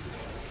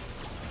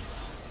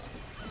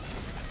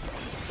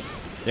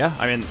 Yeah,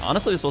 I mean,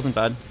 honestly, this wasn't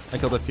bad. I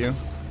killed a few.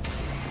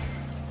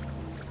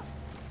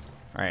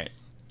 Alright.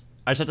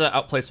 I just have to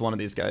outplace one of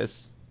these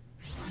guys.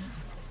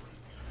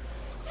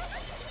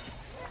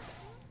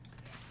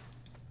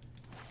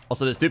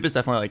 Also, this dupe is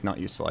definitely, like, not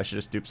useful. I should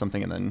just dupe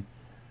something and then...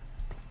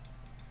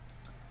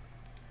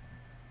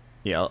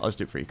 Yeah, I'll just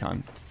dupe for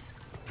Econ.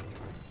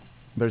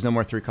 There's no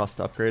more 3 cost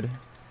to upgrade.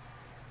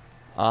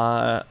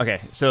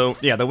 Okay, so,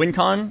 yeah, the win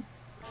con,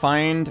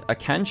 find a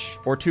Kench,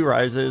 or 2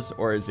 Rises,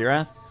 or a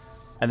Xerath,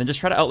 and then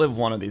just try to outlive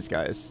one of these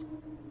guys.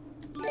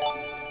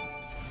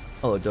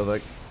 Hello,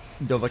 Dova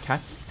Cat.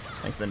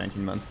 Thanks for the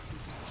 19 months.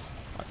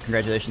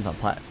 Congratulations on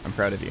Plat. I'm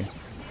proud of you.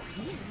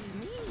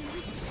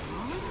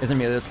 Isn't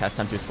Melio's cast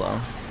time too slow?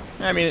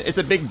 I mean, it's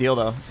a big deal,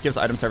 though. It gives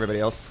items to everybody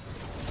else.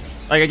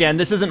 Like, again,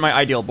 this isn't my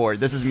ideal board.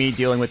 This is me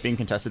dealing with being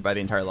contested by the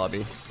entire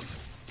lobby.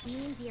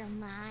 Means you're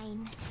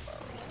mine.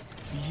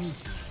 Beauty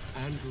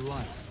and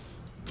life.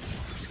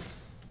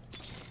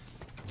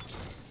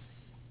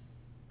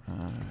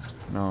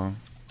 No.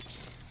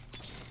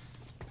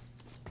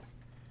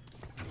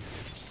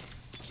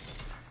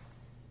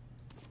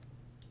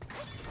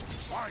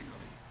 Finally,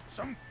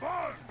 some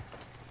fun!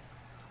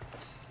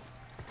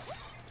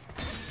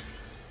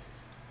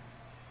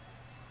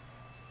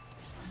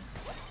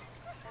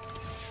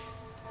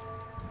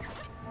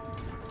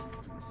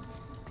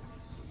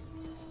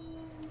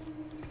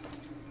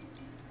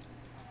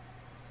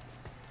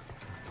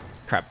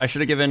 Crap, I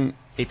should have given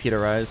AP to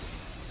Rise.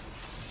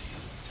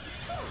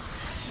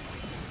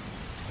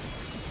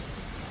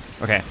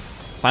 Okay,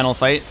 final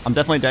fight. I'm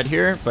definitely dead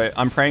here, but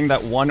I'm praying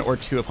that 1 or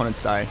 2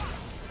 opponents die.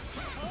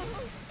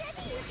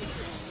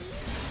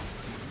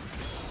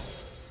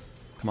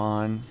 Come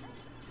on.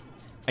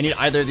 I need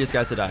either of these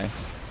guys to die.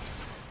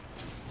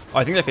 Oh,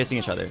 I think they're facing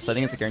each other, so I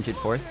think it's a guaranteed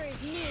 4th.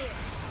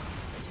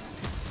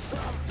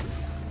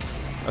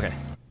 Okay.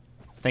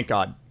 Thank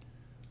God.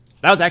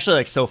 That was actually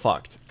like so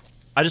fucked.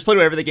 I just played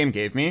whatever the game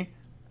gave me,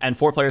 and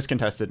 4 players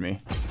contested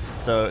me.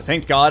 So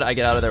thank God I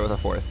get out of there with a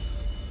 4th.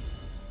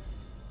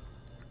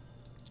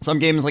 Some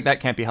games like that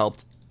can't be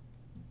helped.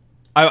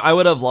 I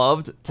would have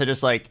loved to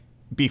just like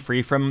be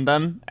free from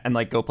them and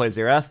like go play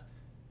Xerath,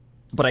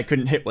 but I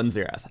couldn't hit one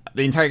Xerath.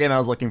 The entire game I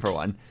was looking for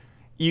one.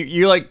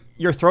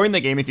 You're throwing the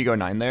game if you go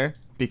 9 there,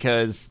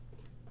 because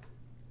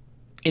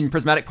in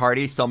Prismatic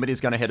Party somebody's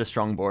gonna hit a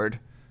strong board.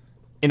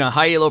 In a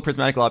high elo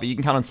Prismatic lobby, you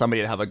can count on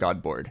somebody to have a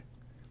god board.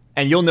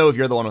 And you'll know if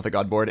you're the one with a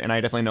god board, and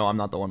I definitely know I'm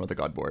not the one with a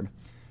god board.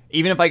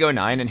 Even if I go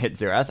 9 and hit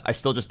Xerath, I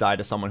still just die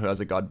to someone who has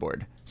a god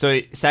board.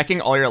 So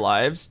sacking all your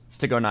lives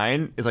to go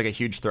 9 is like a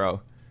huge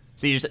throw.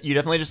 So you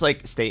definitely just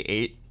like stay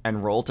 8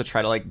 and roll to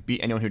try to like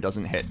beat anyone who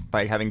doesn't hit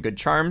by having good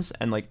charms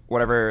and like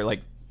whatever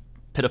like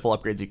pitiful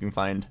upgrades you can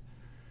find.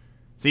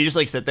 So you just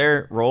like sit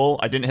there, roll.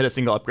 I didn't hit a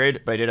single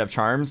upgrade, but I did have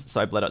charms, so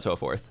I bled out to a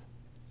 4th.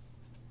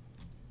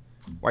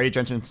 Why are you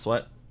drenched in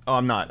sweat? Oh,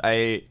 I'm not.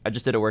 I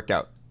just did a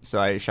workout, so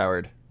I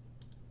showered.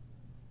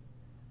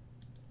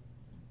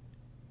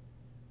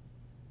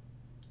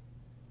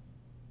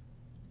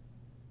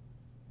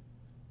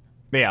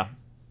 But yeah.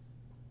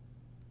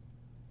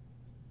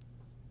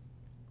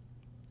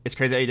 It's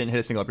crazy how you didn't hit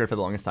a single upgrade for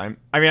the longest time.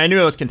 I mean, I knew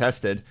it was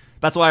contested.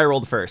 That's why I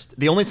rolled first.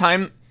 The only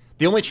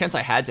chance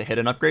I had to hit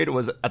an upgrade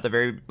was at the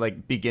very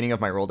like beginning of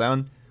my roll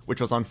down,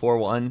 which was on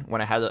 4-1 when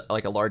I had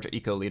like a large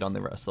eco lead on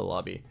the rest of the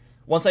lobby.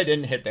 Once I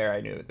didn't hit there, I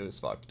knew it was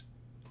fucked.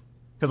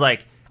 Because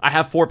like I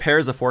have 4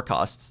 pairs of 4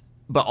 costs,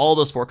 but all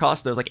those 4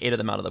 costs, there's like 8 of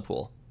them out of the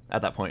pool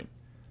at that point.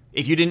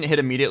 If you didn't hit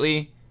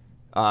immediately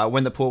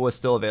when the pool was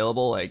still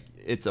available, like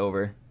it's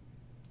over.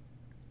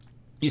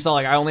 You saw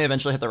like I only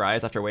eventually hit the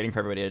rise after waiting for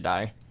everybody to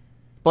die.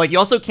 But like you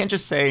also can't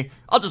just say,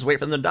 I'll just wait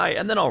for them to die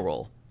and then I'll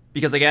roll.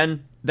 Because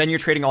again, then you're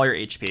trading all your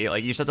HP.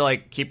 Like you just have to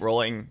like keep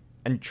rolling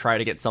and try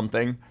to get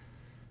something.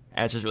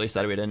 And it's just really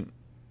sad we didn't.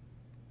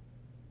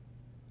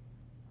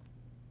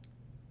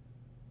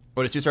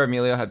 Would a 2-star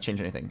Emilio have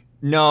changed anything?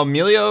 No,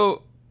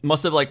 Emilio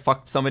must have like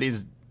fucked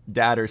somebody's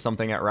dad or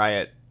something at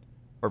Riot.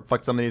 Or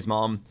fucked somebody's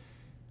mom.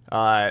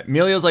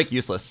 Emilio's like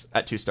useless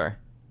at 2-star.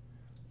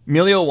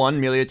 Emilio 1,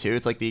 Emilio 2,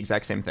 it's like the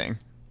exact same thing.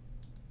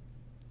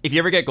 If you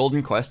ever get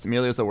Golden Quest,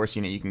 Emilio's the worst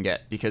unit you can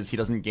get because he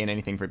doesn't gain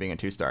anything for being a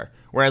 2-star.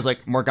 Whereas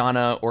like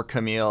Morgana or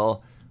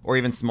Camille or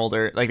even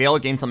Smolder, like they all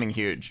gain something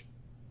huge.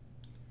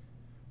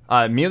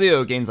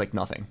 Emilio gains like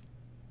nothing.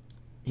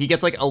 He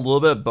gets like a little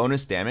bit of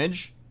bonus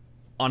damage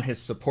on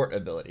his support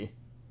ability,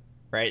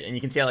 right? And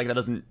you can see how like that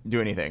doesn't do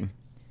anything.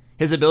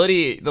 His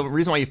ability, the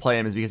reason why you play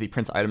him is because he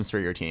prints items for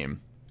your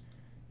team.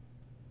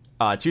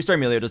 2-star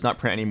Emilio does not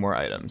print any more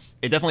items.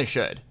 It definitely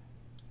should.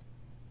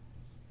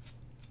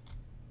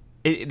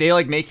 They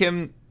like make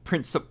him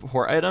print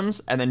support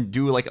items and then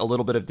do like a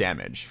little bit of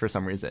damage for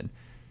some reason.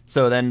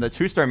 So then the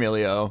 2-star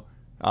Emilio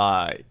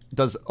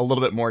does a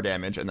little bit more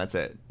damage and that's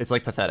it. It's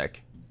like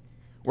pathetic.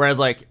 Whereas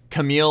like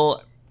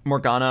Camille,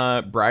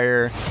 Morgana,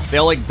 Briar, they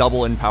all like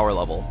double in power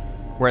level.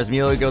 Whereas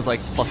Emilio goes like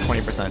plus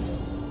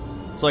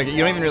 20%. So like you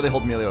don't even really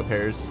hold Emilio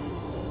pairs.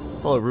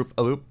 Hello,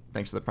 Aloop.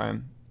 Thanks for the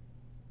prime.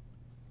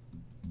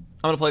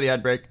 I'm gonna play the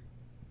ad break.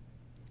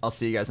 I'll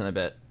see you guys in a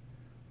bit.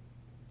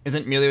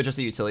 Isn't Emilio just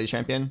a utility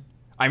champion?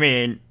 I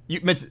mean,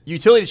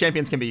 utility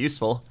champions can be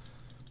useful.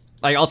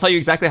 Like, I'll tell you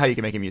exactly how you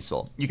can make him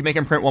useful. You can make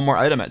him print one more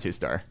item at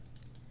 2-star.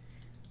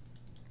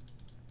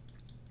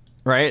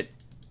 Right?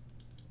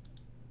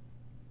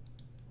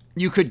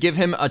 You could give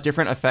him a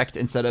different effect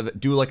instead of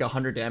do like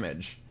 100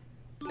 damage.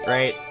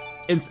 Right?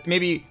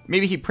 Maybe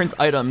he prints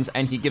items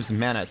and he gives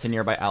mana to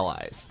nearby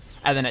allies.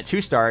 And then at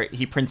 2-star,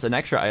 he prints an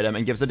extra item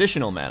and gives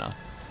additional mana.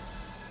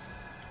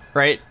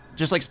 Right?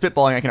 Just like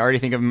spitballing, I can already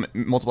think of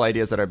multiple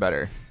ideas that are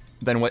better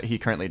than what he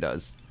currently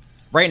does.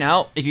 Right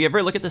now, if you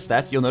ever look at the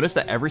stats, you'll notice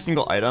that every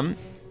single item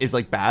is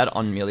like bad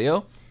on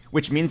Emilio,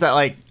 which means that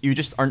like you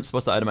just aren't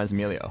supposed to itemize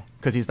Emilio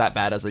because he's that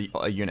bad as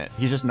a unit.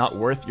 He's just not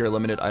worth your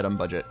limited item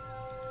budget.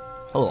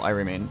 Hello, I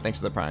remain. Thanks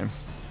for the prime.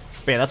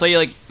 But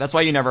yeah, that's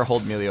why you never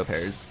hold Emilio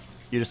pairs.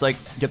 You just like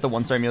get the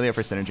 1-star Emilio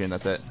for synergy and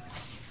that's it.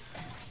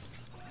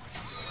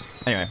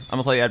 Anyway, I'm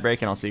gonna play the ad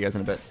break and I'll see you guys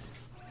in a bit.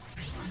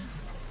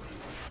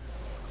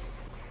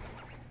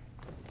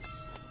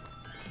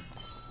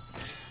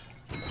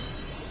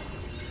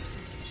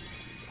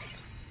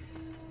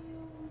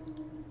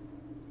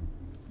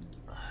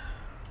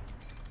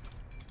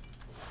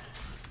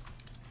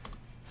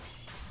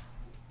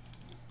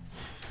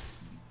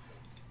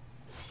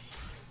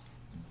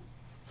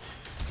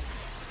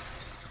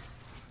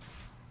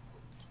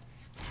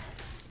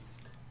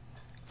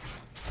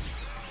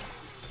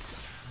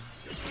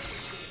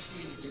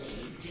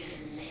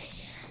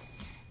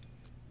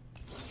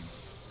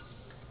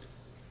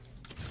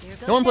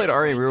 No one played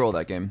Ari reroll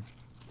that game.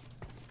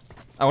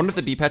 I wonder if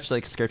the D-patch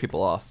like scared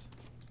people off.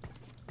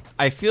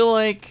 I feel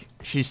like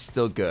she's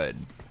still good,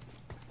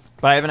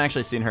 but I haven't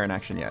actually seen her in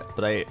action yet.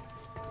 But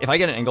if I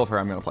get an angle for her,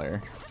 I'm gonna play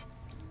her.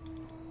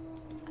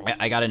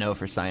 I gotta know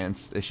for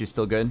science. Is she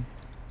still good?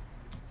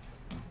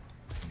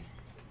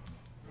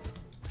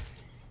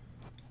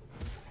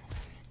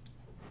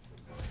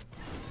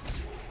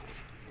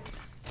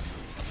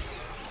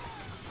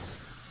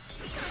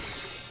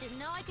 Didn't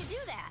know I could do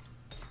that.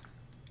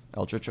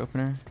 Eldritch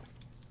opener.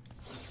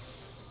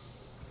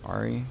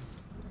 Ari.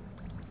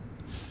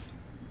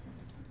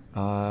 Do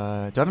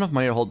I have enough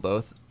money to hold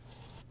both?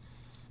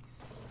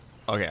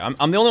 Okay,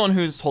 I'm the only one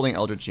who's holding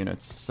Eldritch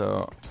units,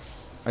 so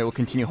I will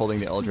continue holding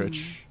the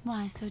Eldritch.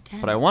 Why so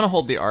tense? But I want to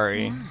hold the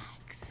Ari.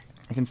 Relax.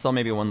 I can sell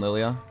maybe one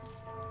Lilia.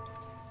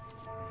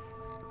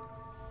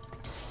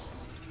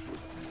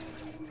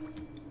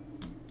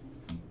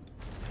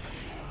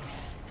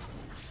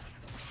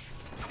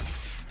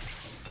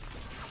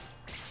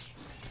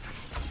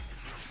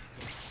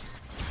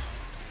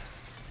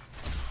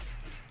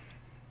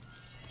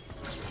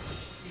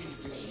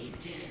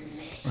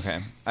 Okay,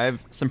 I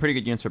have some pretty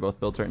good units for both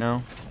builds right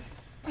now.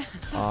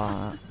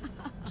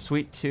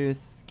 Sweet Tooth,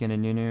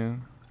 Ginanunu.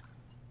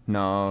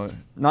 No,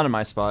 not in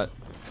my spot.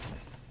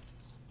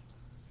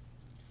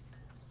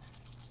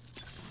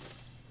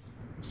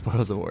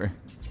 Spoils of War.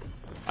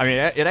 I mean,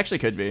 it actually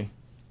could be.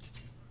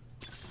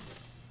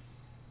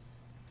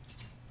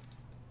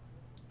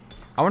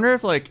 I wonder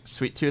if like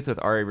Sweet Tooth with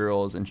Ari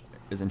reroll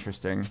is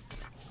interesting.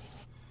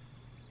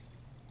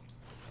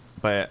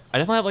 But I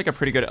definitely have like a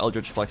pretty good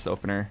Eldritch Flex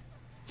opener.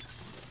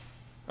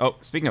 Oh,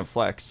 speaking of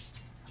Flex,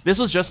 this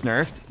was just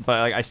nerfed,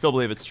 but like, I still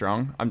believe it's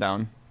strong. I'm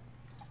down.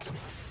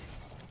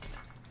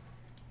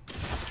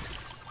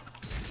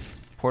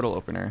 Portal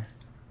opener.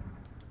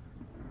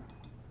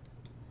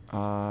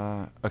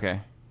 Okay.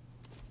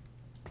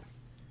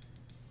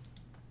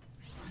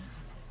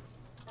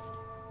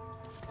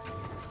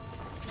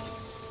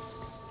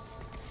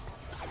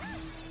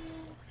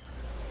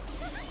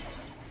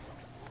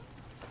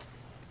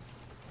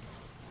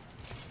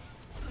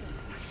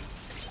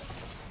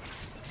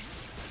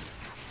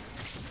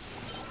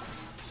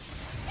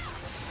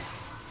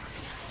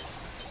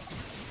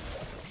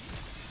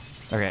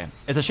 Okay,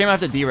 it's a shame I have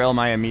to derail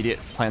my immediate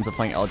plans of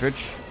playing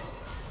Eldritch,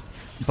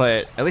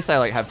 but at least I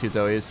like have two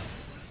Zoes.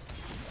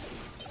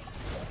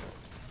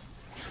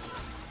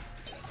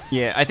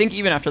 Yeah, I think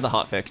even after the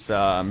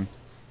hotfix,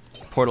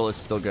 Portal is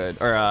still good,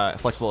 or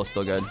Flexible is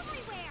still good.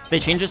 They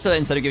changed it so that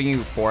instead of giving you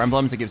 4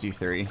 emblems, it gives you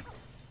 3,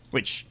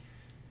 which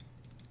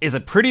is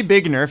a pretty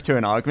big nerf to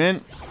an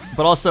augment,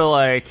 but also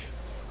like,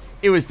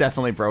 it was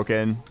definitely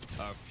broken.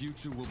 Our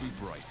future will be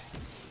bright.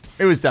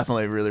 It was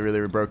definitely really,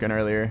 really broken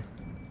earlier.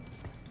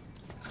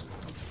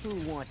 Who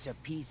wants a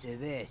piece of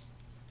this?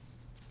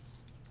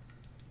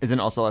 Isn't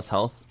also less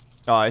health?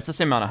 It's the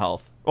same amount of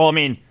health. Well, I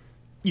mean,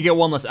 you get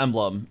 1 less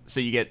emblem, so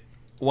you get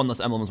 1 less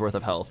emblem's worth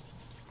of health.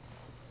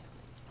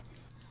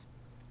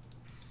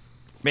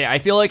 But yeah, I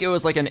feel like it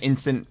was like an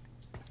instant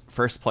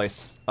first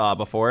place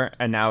before,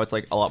 and now it's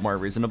like a lot more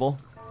reasonable.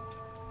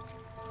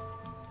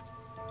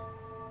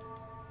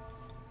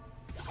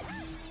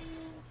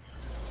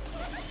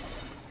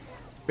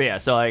 But yeah,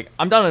 so like,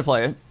 I'm down to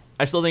play it.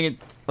 I still think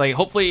it, like,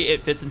 hopefully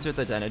it fits into its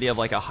identity of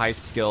like a high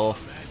skill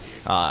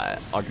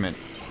augment.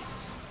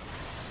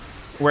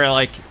 Where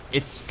like,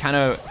 it's kind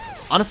of,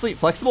 honestly,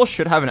 Flexible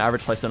should have an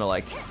average playstone of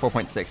like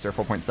 4.6 or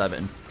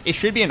 4.7. It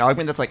should be an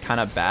augment that's like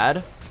kind of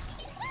bad.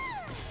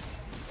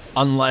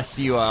 Unless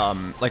you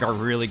like are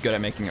really good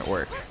at making it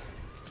work.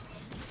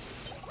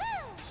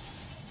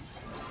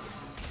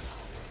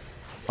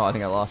 Oh, I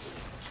think I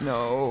lost.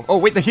 No. Oh,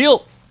 wait, the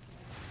heal!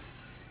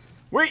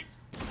 Wait!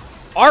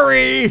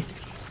 Ari!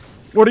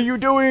 What are you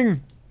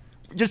doing?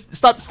 Just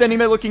stop standing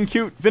there looking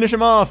cute. Finish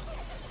him off.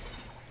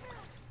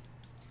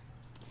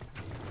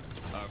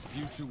 Our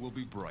future will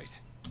be bright.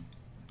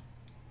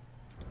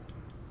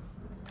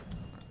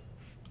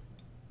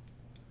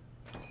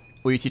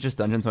 Will you teach us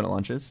dungeons when it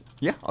launches?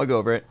 Yeah, I'll go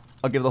over it.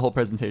 I'll give the whole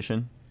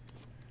presentation.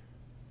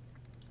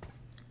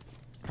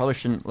 Probably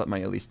shouldn't let my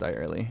Elise die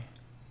early.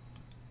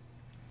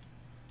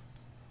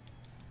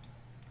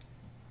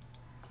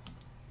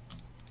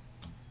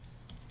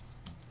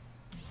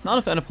 Not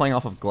a fan of playing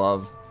off of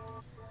Glove.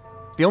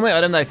 The only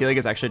item that I feel like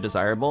is actually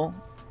desirable.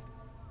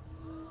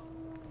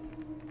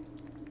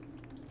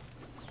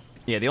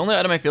 Yeah, the only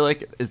item I feel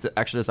like is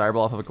actually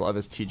desirable off of a Glove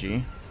is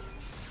TG.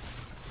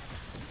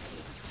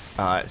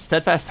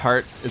 Steadfast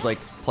Heart is like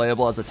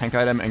playable as a tank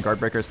item, and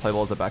Guardbreaker is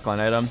playable as a backline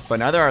item, but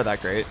neither are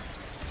that great.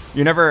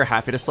 You're never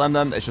happy to slam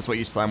them, it's just what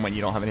you slam when you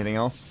don't have anything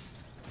else.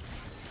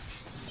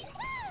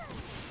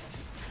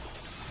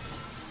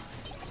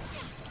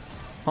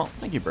 Oh,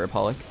 thank you, Burp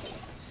Holic.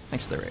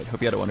 Thanks for the raid.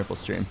 Hope you had a wonderful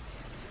stream.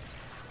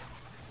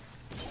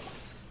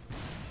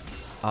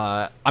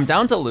 I'm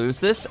down to lose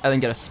this and then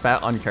get a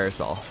spat on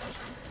Carousel.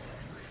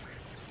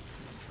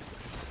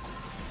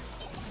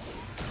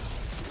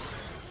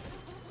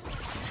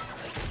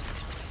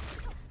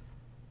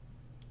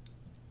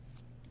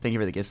 Thank you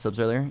for the gift subs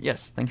earlier.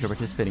 Yes, thank you for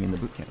participating in the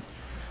bootcamp.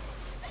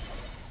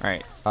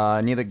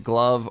 Alright, need a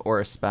glove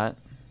or a spat.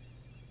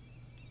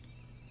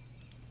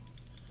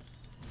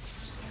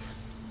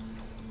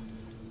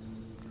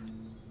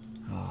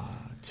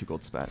 Two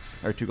gold spat,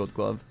 or 2 gold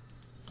glove.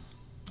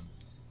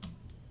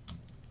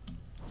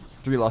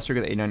 3 lost streak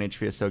with 89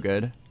 HP is so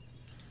good.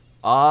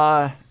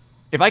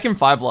 If I can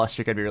 5 lost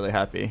streak, I'd be really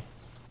happy.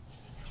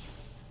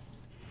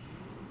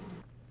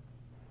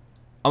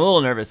 I'm a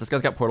little nervous. This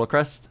guy's got Portal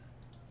Crest.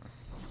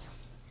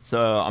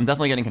 So I'm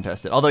definitely getting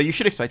contested. Although you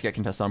should expect to get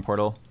contested on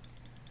Portal.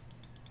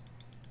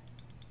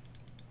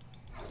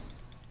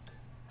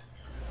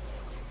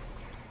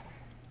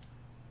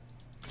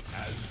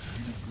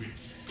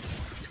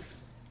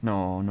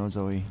 No, no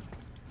Zoe.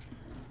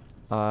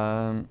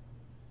 I'm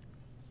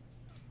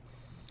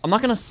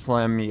not gonna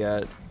slam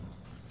yet.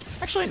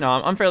 Actually, no,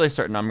 I'm fairly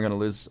certain I'm gonna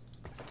lose.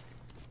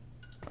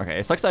 Okay,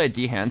 it sucks that I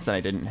dehanced and I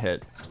didn't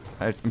hit.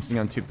 I'm sitting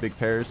on 2 big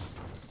pairs.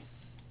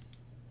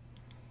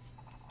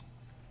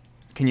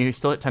 Can you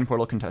still hit 10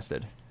 portal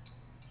contested?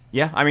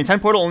 Yeah, I mean 10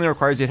 portal only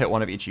requires you to hit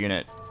 1 of each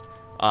unit.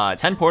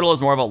 10 portal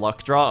is more of a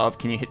luck draw of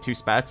can you hit 2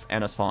 spats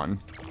and a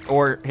spawn.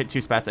 Or hit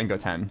 2 spats and go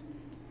 10.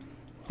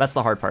 That's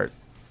the hard part.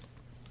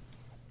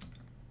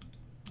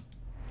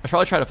 I should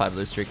probably try to 5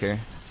 lose streak here.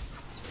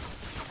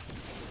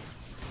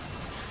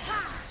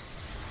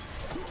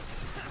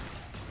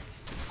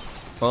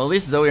 Well, at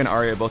least Zoe and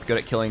Ari are both good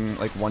at killing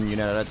like 1 unit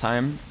at a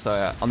time, so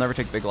yeah, I'll never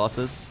take big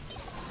losses.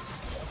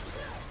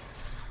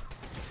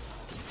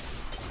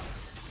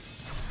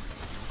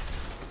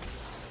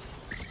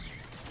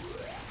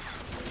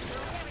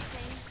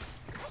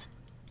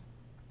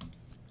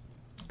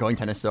 Going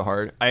 10 is so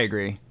hard. I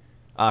agree.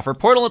 For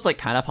Portal, it's like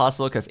kind of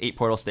possible because 8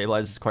 Portal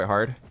stabilizes quite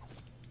hard.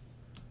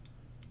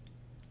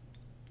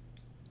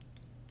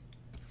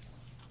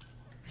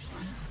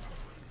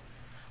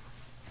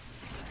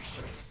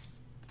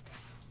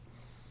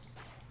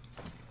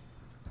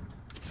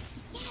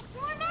 Yes,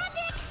 more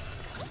magic!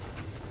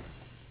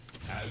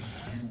 As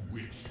you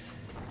wish.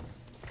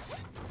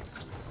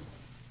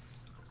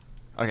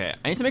 Okay,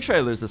 I need to make sure I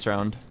lose this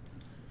round.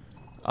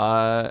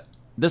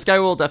 This guy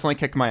will definitely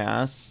kick my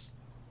ass.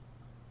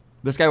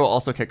 This guy will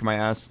also kick my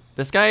ass.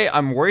 This guy,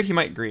 I'm worried he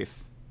might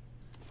grief.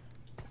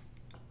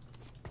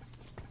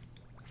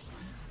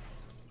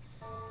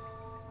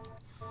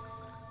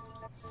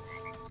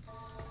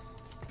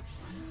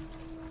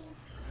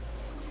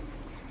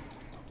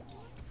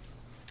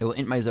 It will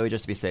int my Zoe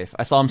just to be safe.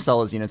 I saw him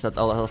sell his units at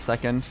the last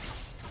second.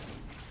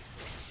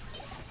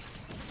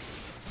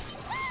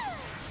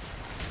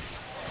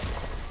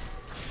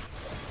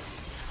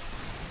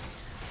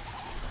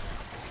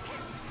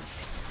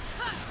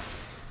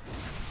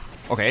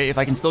 Okay, if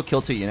I can still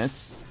kill 2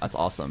 units, that's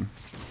awesome.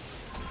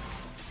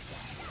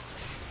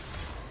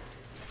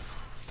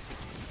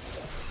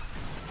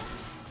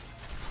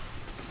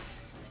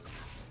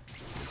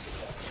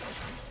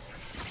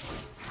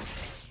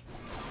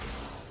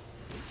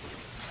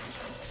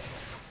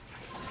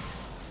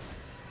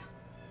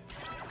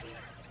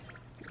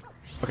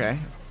 Okay,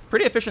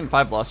 pretty efficient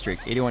 5 loss streak,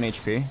 81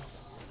 HP.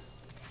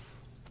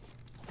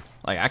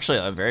 Like, actually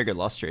a very good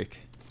loss streak.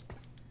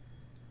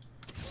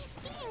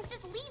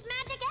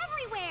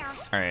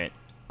 Alright.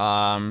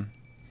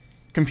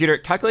 Computer,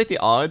 calculate the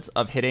odds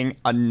of hitting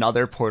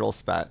another portal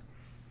spat.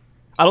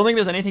 I don't think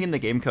there's anything in the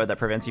game code that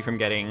prevents you from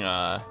getting,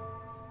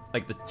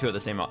 like, the 2 of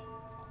the same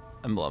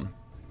emblem.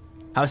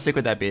 How sick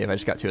would that be if I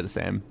just got 2 of the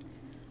same?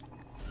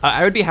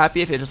 I would be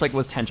happy if it just, like,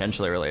 was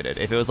tangentially related.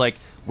 If it was, like,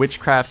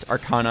 Witchcraft,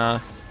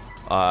 Arcana,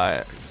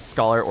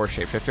 Scholar, or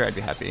Shapeshifter, I'd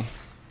be happy.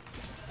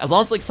 As long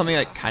as, like, something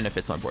that kind of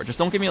fits my board. Just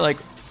don't give me, like,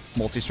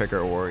 Multi-Striker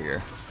or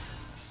Warrior.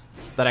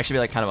 That'd actually be,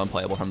 like, kind of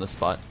unplayable from this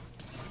spot.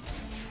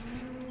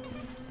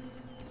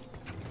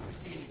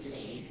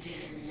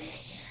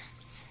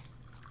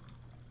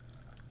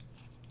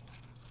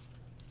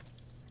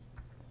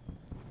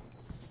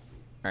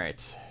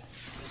 Alright.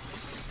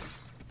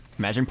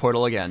 Imagine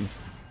Portal again.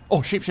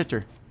 Oh,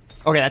 Shapeshifter.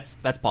 Okay, that's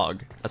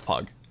Pog. That's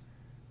Pog.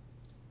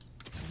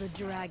 The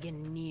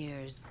dragon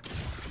nears.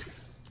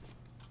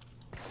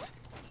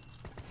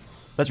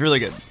 That's really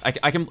good.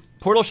 I can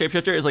Portal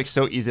Shapeshifter is like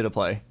so easy to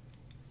play.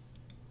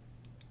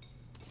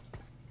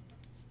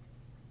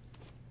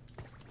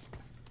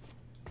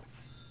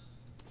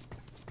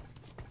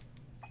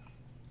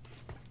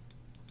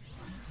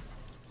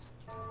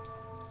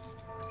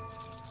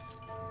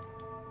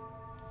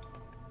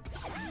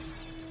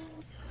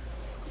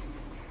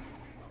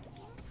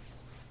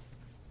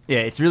 Yeah,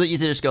 it's really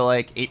easy to just go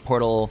like 8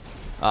 portal,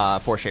 4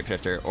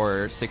 shapeshifter,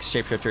 or 6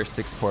 shapeshifter,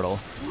 6 portal.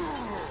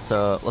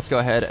 So let's go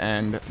ahead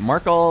and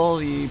mark all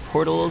the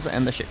portals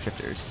and the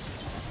shapeshifters.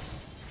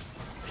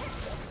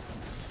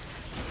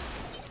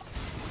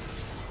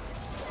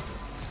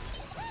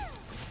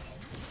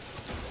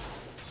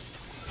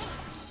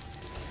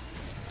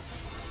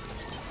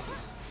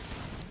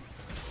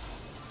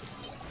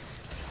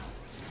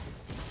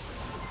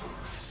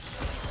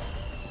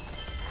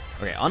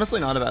 Okay, honestly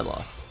not a bad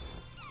loss.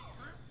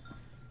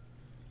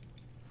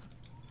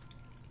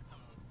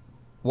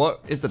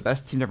 What is the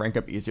best team to rank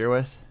up easier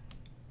with?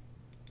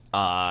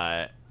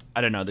 I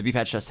don't know. The B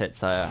patch just hit,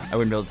 so I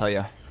wouldn't be able to tell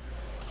you.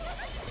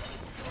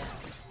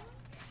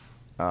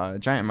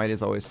 Giant Might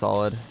is always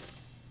solid.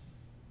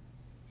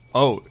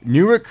 Oh,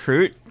 new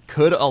recruit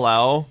could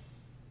allow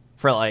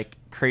for like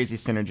crazy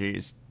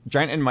synergies.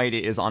 Giant and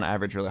Mighty is on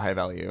average really high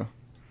value.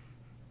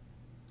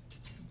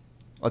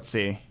 Let's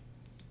see.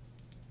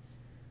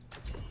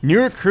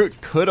 New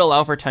Recruit could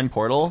allow for 10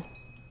 Portal.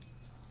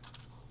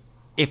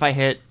 If I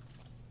hit...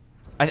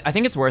 I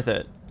think it's worth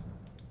it.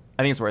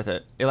 I think it's worth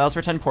it. It allows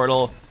for 10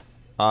 Portal.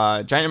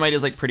 Giant and Mighty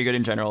is like pretty good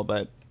in general,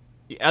 but...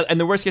 And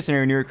the worst case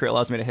scenario, New Recruit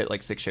allows me to hit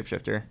like 6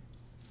 Shapeshifter.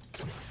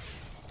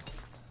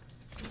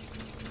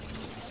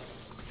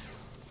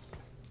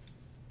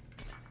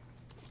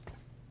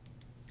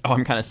 Oh,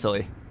 I'm kind of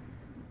silly.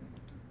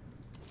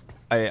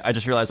 I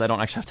just realized I don't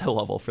actually have to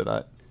level for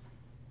that.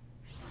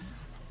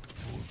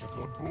 Who's a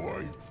good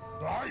boy?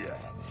 I am.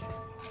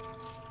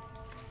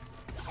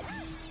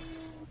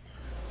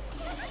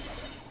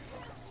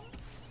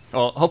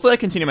 Well, hopefully I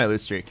continue my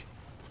lose streak.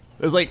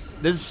 It was like,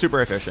 this is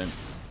super efficient.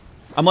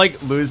 I'm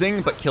like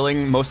losing, but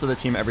killing most of the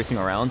team every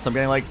single round, so I'm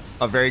getting like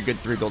a very good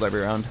 3 gold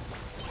every round.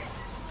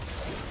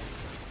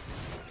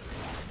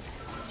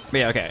 But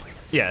yeah, okay.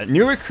 Yeah,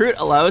 New Recruit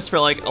allows for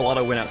like a lot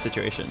of win-out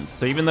situations.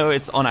 So even though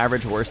it's on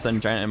average worse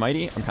than Giant and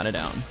Mighty, I'm kind of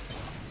down.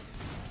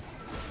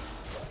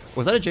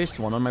 Was that a Jace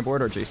 1 on my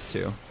board or Jace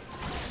 2?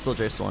 Still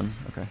Jace 1.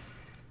 Okay.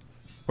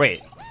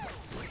 Wait.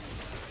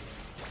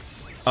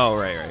 Oh,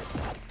 right.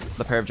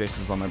 The pair of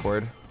Jaces on my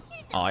board.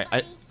 Oh,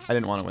 I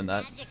didn't want to win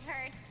that. Magic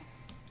hurts.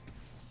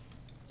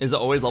 Is it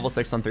always level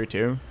 6 on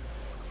 3-2?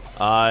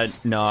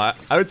 No.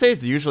 I would say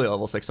it's usually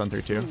level 6 on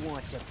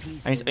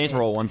 3-2. I need to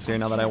roll once here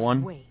now that I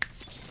won.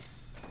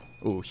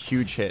 Ooh,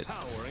 huge hit.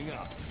 Powering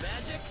up.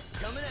 Magic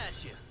coming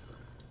at you.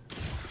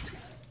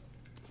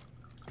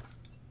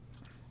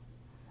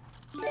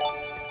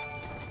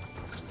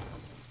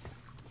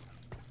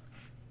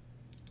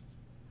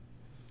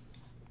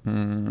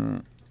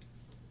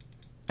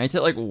 I need to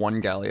hit like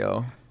 1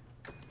 Galio.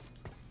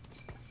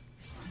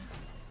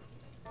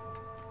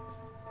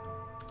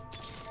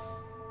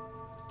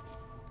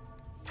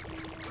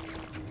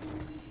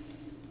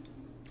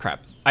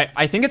 Crap.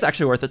 I think it's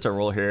actually worth it to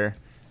roll here.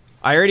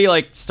 I already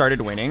like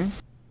started winning.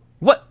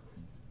 What?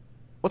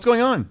 What's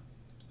going on?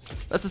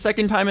 That's the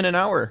second time in an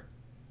hour.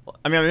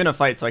 I mean, I'm in a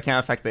fight, so I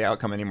can't affect the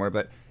outcome anymore,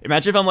 but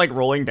imagine if I'm like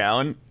rolling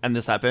down and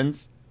this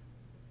happens.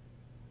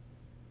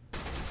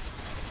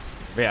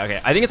 But yeah, okay.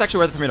 I think it's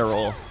actually worth it for me to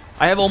roll.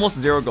 I have almost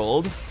 0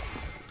 gold.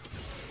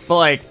 But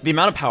like, the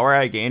amount of power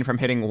I gain from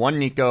hitting 1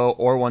 Nico,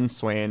 or 1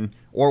 Swain,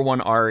 or 1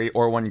 Ahri,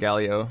 or 1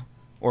 Galio,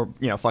 or,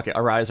 you know, fuck it, a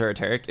Ryze or a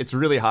Taric, it's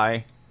really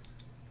high.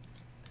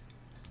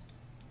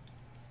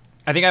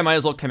 I think I might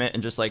as well commit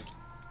and just like,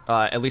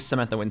 at least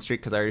cement the win streak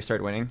because I already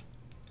started winning.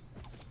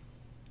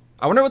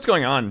 I wonder what's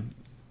going on.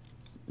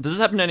 Does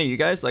this happen to any of you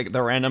guys? Like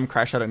the random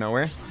crash out of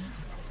nowhere?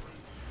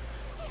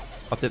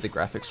 Update the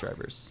graphics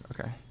drivers.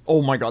 Okay.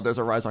 Oh my god, there's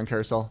a Ryze on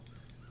carousel.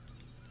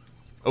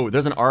 Oh,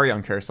 there's an Ahri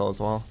on carousel as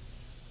well.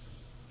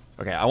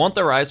 Okay, I want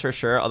the Ryze for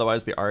sure,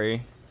 otherwise the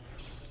Ahri.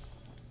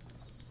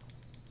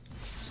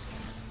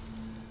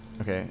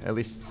 Okay, at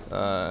least,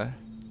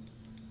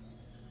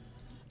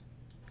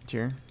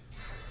 tier.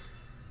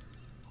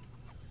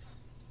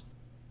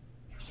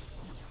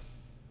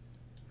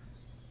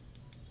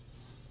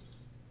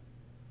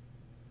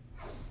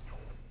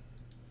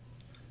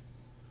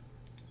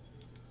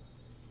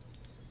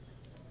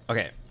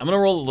 Okay, I'm gonna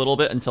roll a little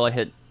bit until I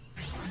hit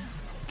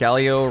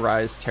Galio,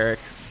 Ryze, Taric.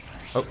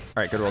 Oh,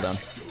 alright, good roll down.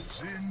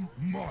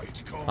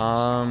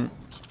 I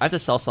have to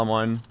sell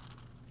someone.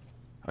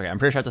 Okay, I'm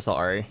pretty sure I have to sell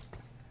Ahri.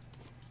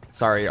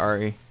 Sorry,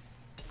 Ahri.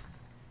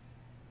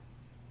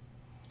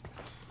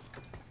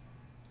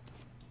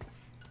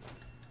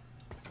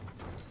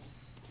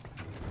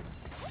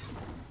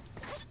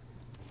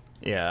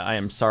 Yeah, I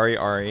am sorry,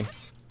 Ahri.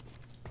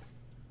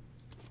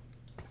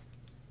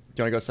 Do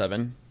you wanna go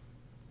 7?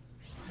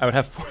 I would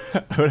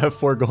have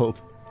 4 gold.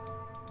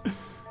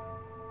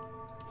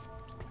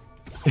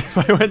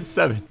 If I went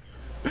 7,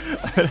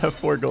 I would have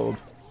 4 gold.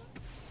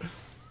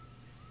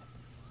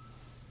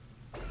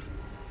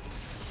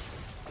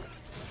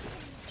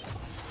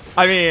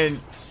 I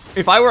mean,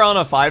 if I were on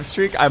a 5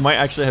 streak, I might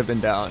actually have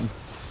been down.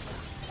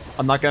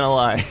 I'm not gonna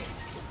lie.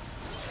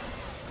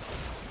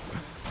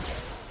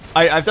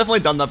 I've definitely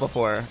done that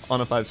before on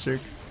a 5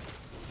 streak.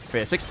 But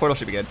yeah, 6 portal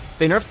should be good.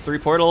 They nerfed 3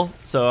 portal,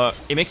 so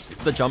it makes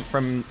the jump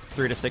from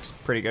 3 to 6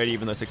 pretty good,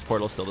 even though 6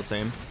 portal is still the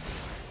same.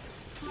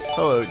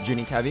 Hello,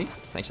 Junie Cavi.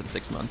 Thanks for the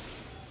 6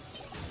 months.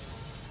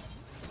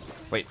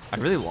 Wait, I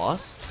really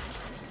lost?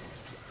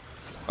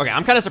 Okay,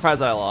 I'm kind of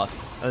surprised that I lost.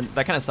 And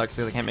that kind of sucks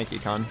because I can't make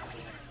econ.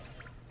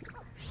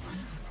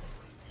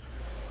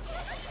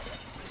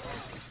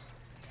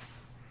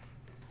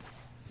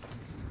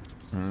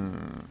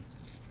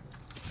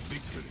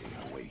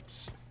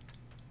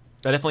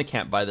 I definitely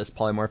can't buy this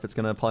polymorph. It's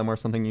gonna polymorph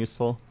something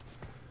useful.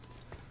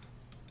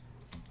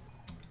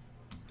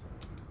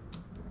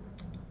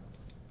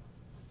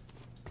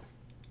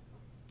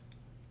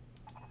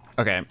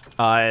 Okay,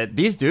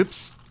 these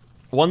dupes,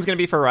 one's gonna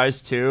be for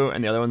Ryze 2,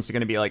 and the other one's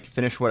gonna be like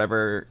finish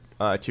whatever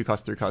 2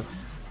 cost, 3 cost,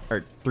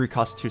 or 3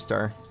 cost 2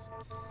 star.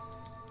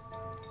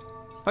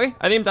 Okay,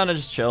 I think I'm down to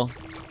just chill.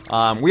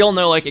 We all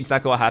know like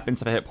exactly what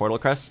happens if I hit Portal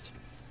Crest.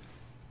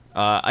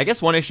 I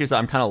guess one issue is that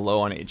I'm kind of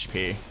low on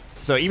HP.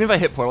 So even if I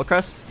hit Portal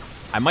Crest,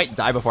 I might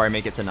die before I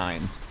make it to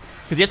 9.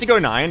 Because you have to go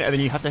 9, and then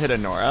you have to hit a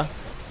Nora.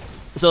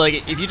 So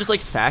like, if you just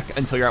like sack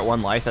until you're at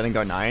 1 life and then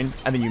go 9,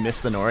 and then you miss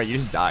the Nora, you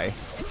just die.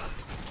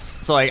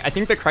 So like, I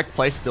think the correct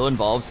play still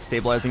involves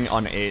stabilizing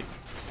on 8.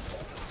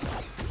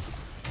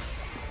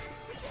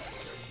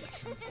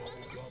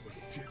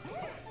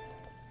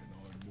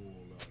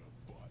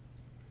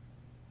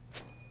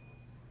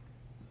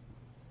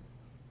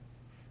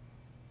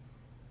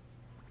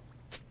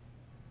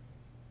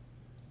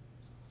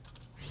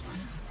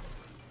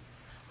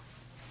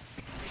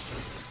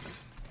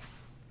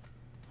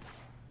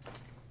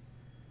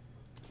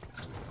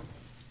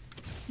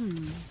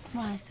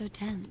 Why so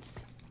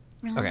tense?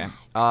 Okay.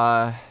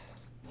 Relax.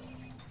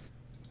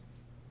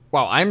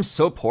 Wow, I'm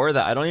so poor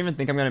that I don't even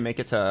think I'm gonna make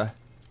it to...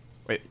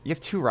 Wait, you have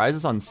 2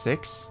 rises on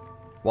 6?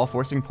 While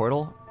forcing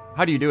Portal?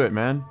 How do you do it,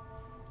 man?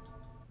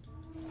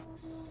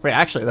 Wait,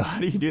 actually though, how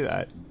do you do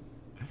that?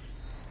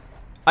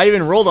 I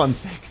even rolled on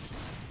 6.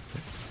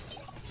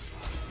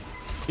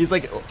 He's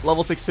like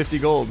level 650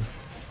 gold.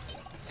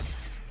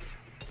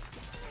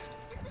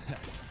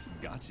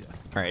 Gotcha.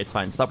 Alright, it's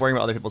fine. Stop worrying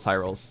about other people's high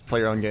rolls. Play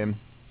your own game.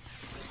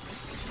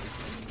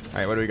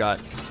 Alright, what do we got?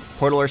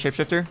 Portal or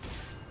Shapeshifter?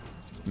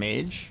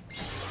 Mage?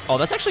 Oh,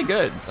 that's actually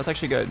good. That's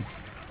actually good.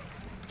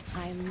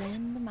 I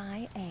lend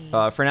my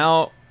aid. For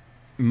now,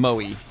 Moe.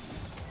 And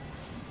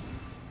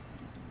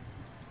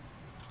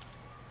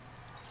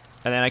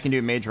then I can do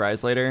Mage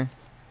Rise later.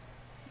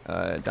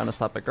 Down to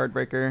slap at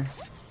Guardbreaker.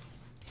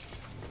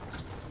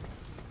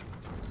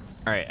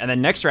 Alright, and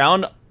then next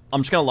round,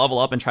 I'm just gonna level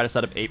up and try to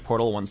set up 8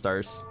 Portal 1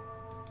 stars.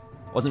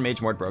 Wasn't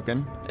Mage Mord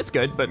broken? It's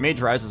good, but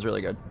Mage Rise is really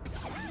good.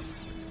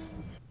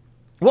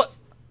 What?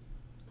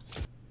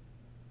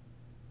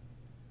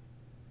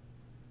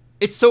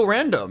 It's so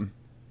random.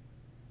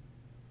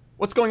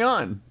 What's going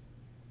on?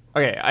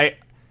 Okay,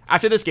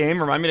 after this game,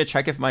 remind me to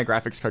check if my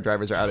graphics card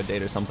drivers are out of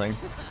date or something.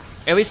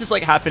 At least it's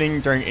like happening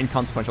during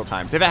inconsequential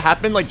times. If it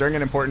happened like during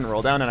an important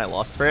roll down and I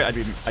lost for it,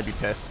 I'd be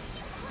pissed.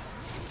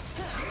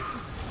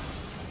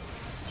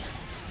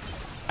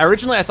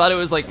 Originally, I thought it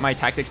was like my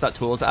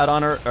tactics.tools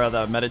add-on or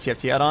the meta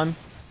TFT add-on,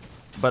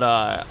 but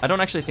I don't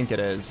actually think it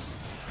is.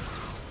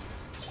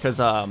 Because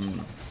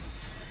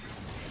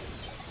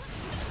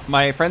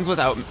my friends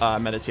without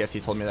meta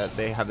TFT told me that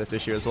they have this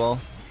issue as well.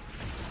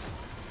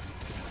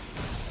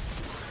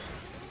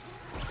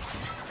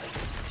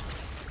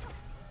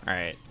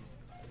 Alright.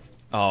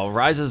 Oh,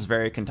 Rise is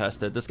very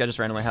contested. This guy just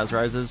randomly has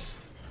Rises.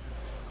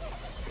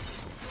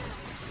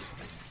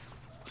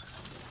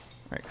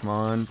 Alright, come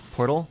on.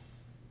 Portal.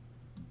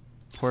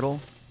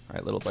 Portal.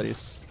 Alright, little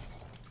buddies.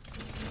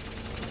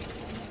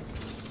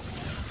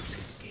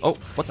 Oh,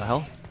 what the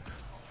hell?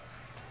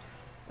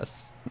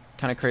 That's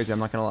kind of crazy, I'm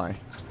not gonna lie.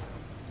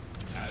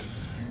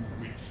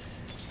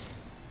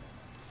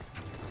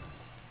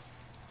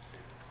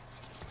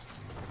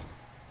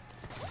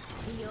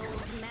 The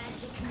old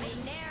magic may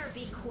ne'er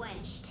be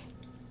quenched.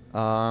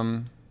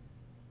 I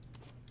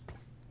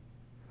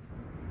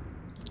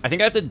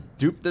think I have to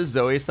dupe the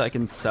Zoe so that I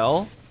can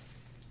sell.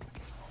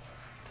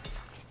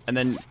 And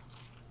then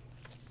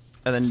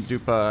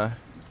dupe Always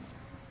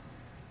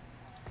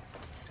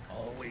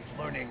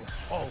learning,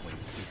 always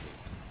seeking.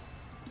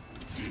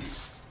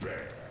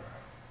 Despair.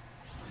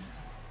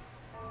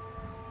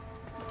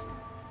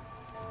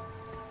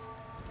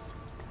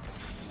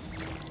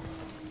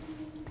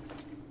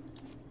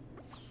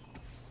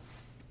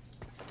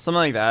 something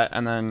like that,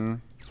 and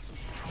then...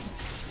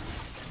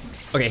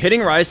 Okay,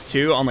 hitting Rise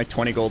 2 on like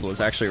 20 gold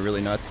was actually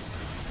really nuts.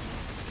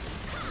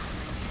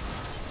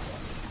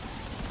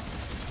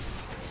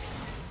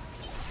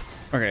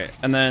 Okay,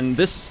 and then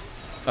this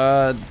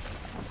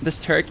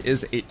Taric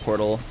is 8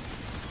 Portal.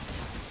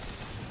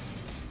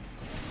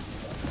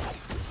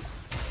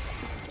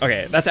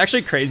 Okay, that's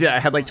actually crazy that I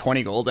had like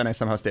 20 gold and I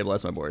somehow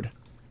stabilized my board.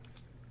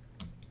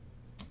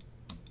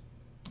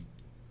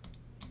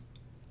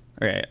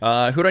 Okay,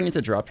 who do I need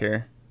to drop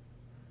here?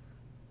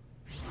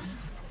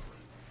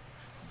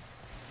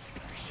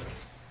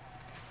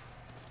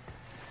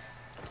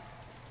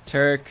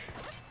 Taric.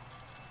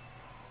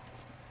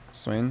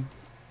 Swing.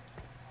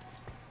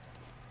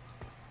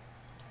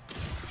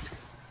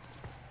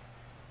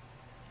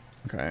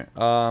 Okay.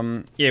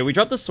 Yeah, we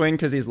dropped the swing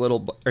because he's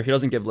little, or he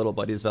doesn't give little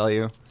buddies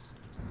value.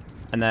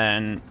 And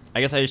then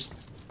I guess I just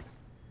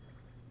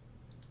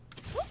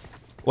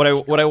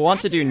what I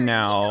want to do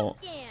now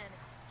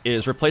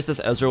is replace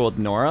this Ezreal with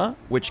Nora,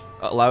 which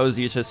allows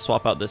you to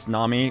swap out this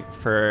Nami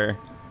for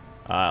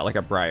like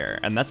a Briar,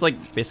 and that's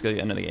like basically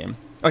the end of the game.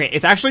 Okay,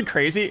 it's actually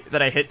crazy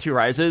that I hit 2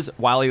 rises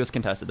while he was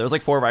contested. There was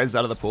like 4 rises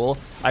out of the pool.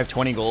 I have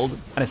 20 gold,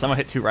 and I somehow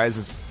hit 2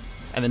 rises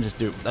and then just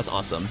dupe. That's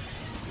awesome.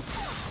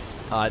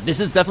 This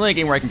is definitely a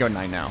game where I can go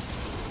 9 now.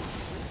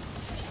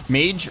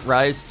 Mage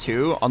Rise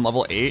 2 on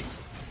level 8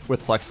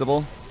 with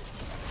Flexible.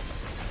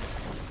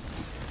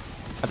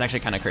 That's actually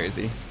kind of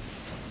crazy.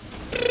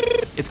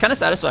 It's kind of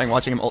satisfying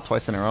watching him ult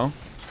twice in a row.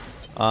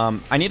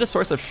 I need a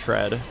source of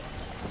Shred.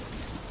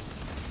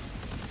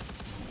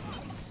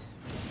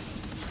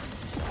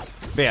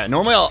 But yeah,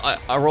 normally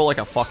I'll roll like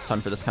a fuck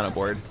ton for this kind of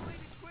board.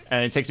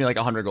 And it takes me like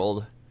 100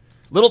 gold.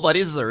 Little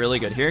buddies is a really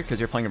good here because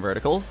you're playing a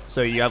vertical.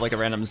 So you have like a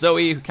random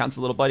Zoe who counts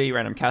a little buddy,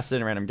 random Cassid,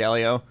 and random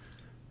Galio.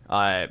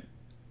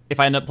 If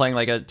I end up playing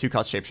like a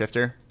 2-cost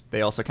shapeshifter,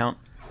 they also count.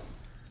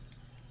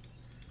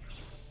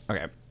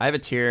 Okay, I have a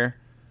tier.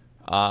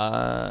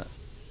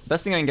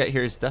 Best thing I can get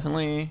here is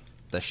definitely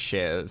the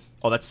Shiv.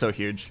 Oh, that's so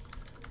huge.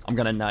 I'm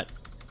gonna nut.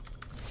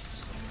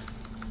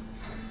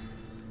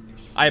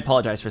 I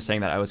apologize for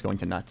saying that I was going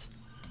to nut.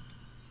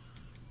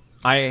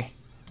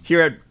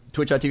 Here at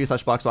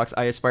twitch.tv/BoxBox,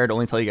 I aspire to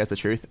only tell you guys the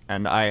truth,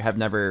 and I have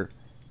never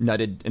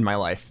nutted in my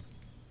life.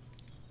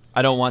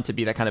 I don't want to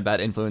be that kind of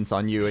bad influence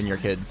on you and your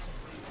kids.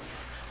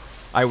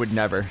 I would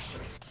never.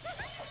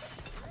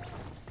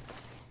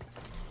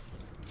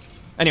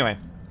 Anyway.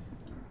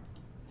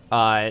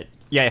 Yeah,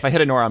 if I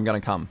hit a Nora, I'm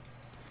gonna come.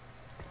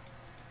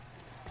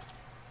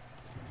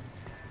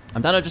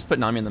 I'm down to just put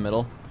Nami in the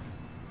middle.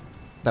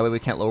 That way we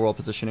can't low roll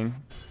positioning.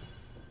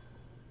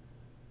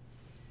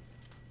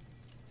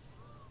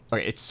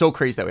 Okay, it's so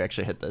crazy that we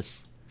actually hit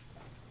this.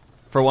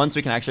 For once,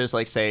 we can actually just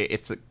like say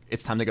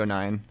it's time to go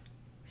 9.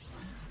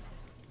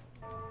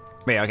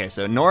 Wait, okay,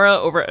 so Nora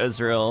over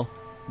Ezreal.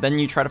 Then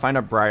you try to find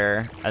a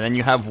Briar, and then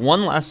you have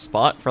one last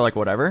spot for like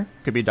whatever.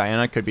 Could be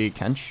Diana, could be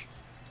Kench.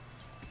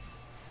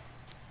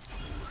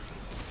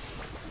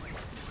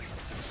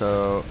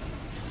 So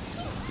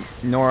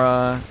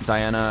Nora,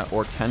 Diana,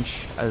 or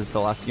Kench as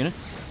the last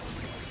units.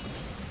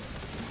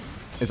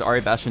 Is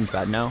Ahri Bastion's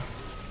bad now?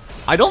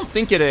 I don't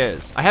think it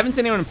is. I haven't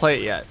seen anyone play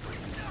it yet.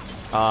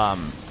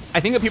 I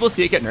think that people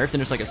see it get nerfed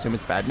and just like assume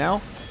it's bad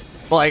now.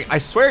 But like, I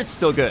swear it's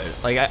still good.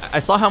 Like I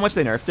saw how much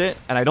they nerfed it,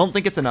 and I don't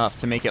think it's enough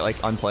to make it like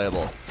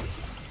unplayable.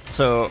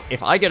 So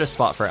if I get a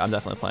spot for it, I'm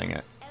definitely playing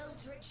it.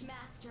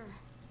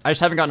 I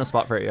just haven't gotten a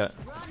spot for it yet.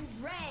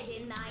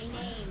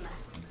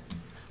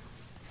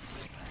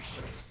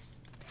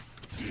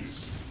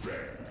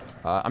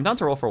 I'm down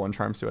to roll for 1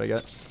 charm, see what I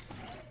get.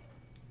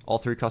 All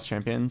 3-cost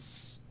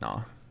champions?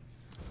 No.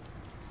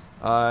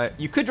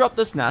 You could drop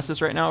this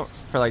Nasus right now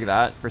for like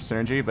that, for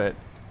synergy, but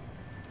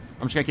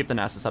I'm just gonna keep the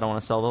Nasus. I don't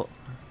want to sell the...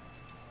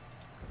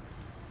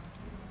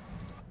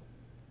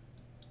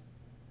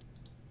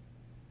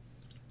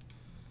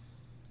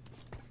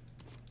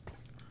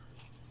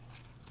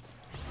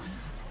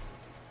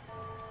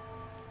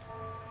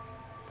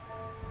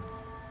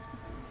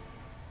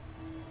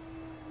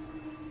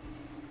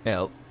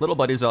 Yeah, little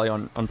buddy's value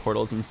on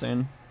Portal is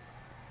insane.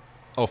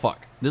 Oh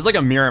fuck. This is like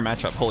a mirror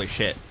matchup, holy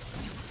shit.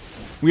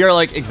 We are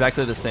like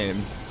exactly the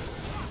same.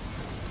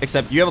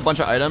 Except you have a bunch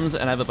of items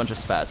and I have a bunch of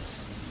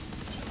spats.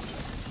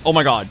 Oh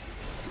my god.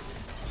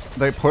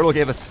 The Portal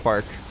gave us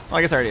Spark. Well,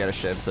 I guess I already had a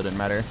Shiv, so it didn't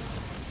matter.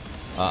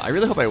 I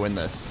really hope I win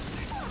this.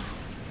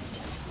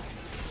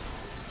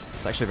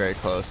 It's actually very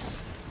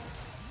close.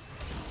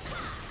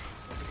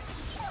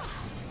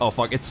 Oh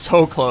fuck, it's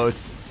so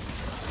close.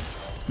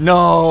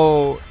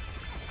 No!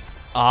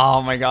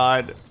 Oh my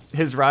god.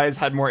 His Rise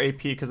had more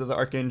AP because of the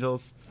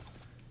Archangels.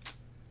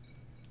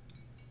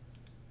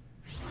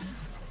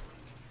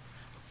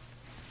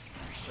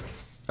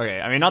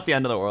 Okay, I mean, not the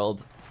end of the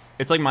world.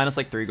 It's like minus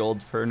like 3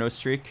 gold for no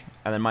streak,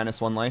 and then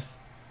minus 1 life.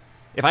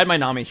 If I had my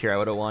Nami here, I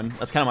would have won.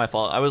 That's kind of my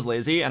fault. I was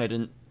lazy, and I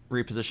didn't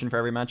reposition for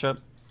every matchup.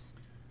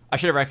 I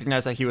should have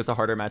recognized that he was the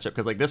harder matchup,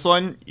 because like this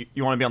one,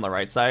 you want to be on the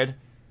right side.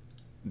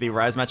 The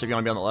Rise matchup, you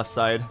want to be on the left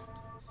side.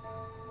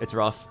 It's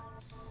rough.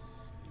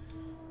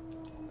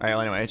 Alright,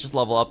 well anyway, just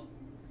level up.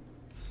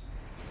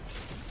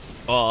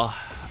 Oh,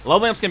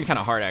 leveling up's gonna be kind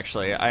of hard,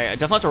 actually. I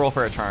definitely have to roll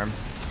for a charm.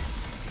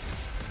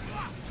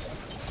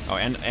 Oh,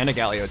 and a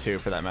Galio, too,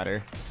 for that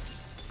matter.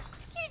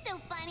 You're so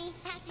funny.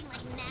 Acting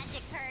like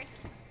magic hurts.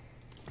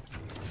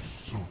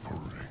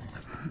 Suffering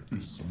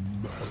is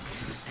magic.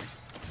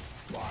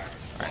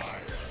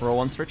 Alright, roll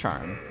once for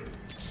charm.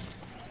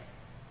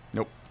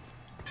 Nope.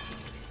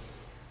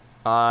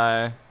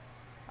 I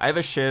have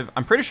a Shiv.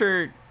 I'm pretty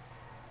sure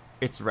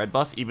it's red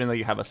buff, even though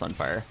you have a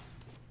Sunfire.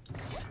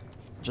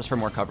 Just for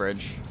more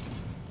coverage.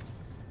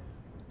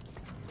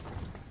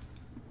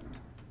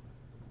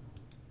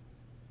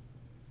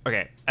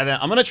 Okay, and then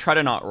I'm gonna try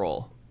to not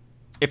roll.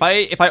 If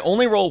I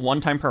only roll 1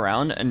 time per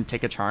round and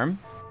take a charm,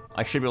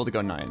 I should be able to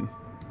go 9.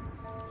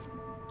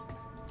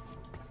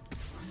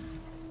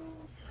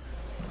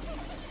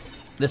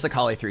 This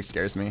Akali 3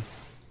 scares me,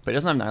 but he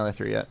doesn't have Nyla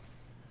 3 yet.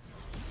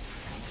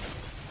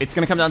 It's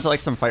gonna come down to like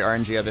some fight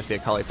RNG of if the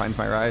Akali finds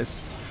my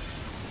Rise.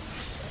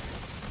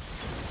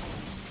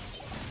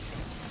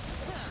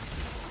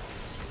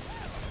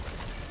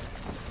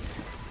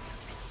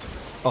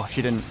 Oh,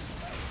 she didn't.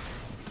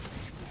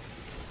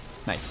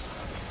 Nice.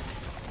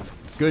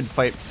 Good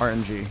fight,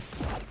 RNG.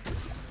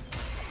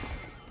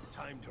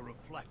 Time to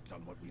reflect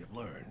on what we have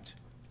learned.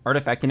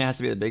 Artifacting has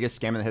to be the biggest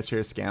scam in the history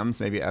of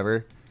scams, maybe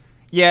ever.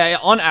 Yeah,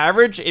 on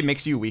average, it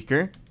makes you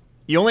weaker.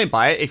 You only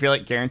buy it if you're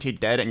like guaranteed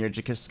dead and you're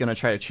just gonna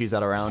try to cheese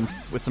that around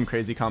with some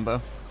crazy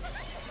combo.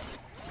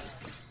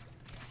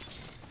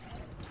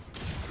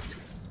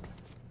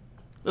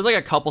 There's like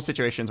a couple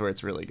situations where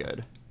it's really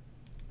good.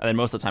 And then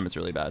most of the time it's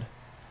really bad.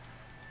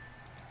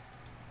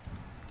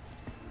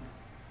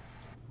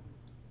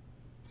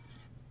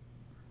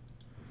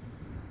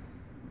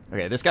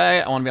 Okay, this guy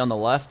I want to be on the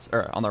left,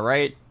 or on the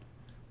right.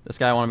 This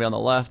guy I want to be on the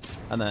left,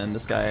 and then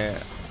this guy I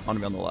want to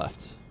be on the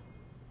left.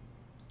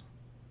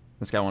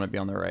 This guy I want to be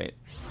on the right.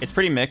 It's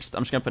pretty mixed.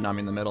 I'm just gonna put Nami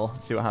in the middle,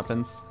 see what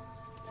happens.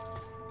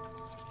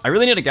 I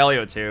really need a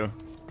Galio too.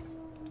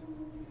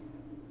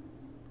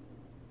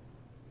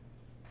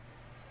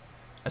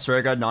 I swear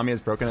to God, Nami is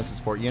broken as a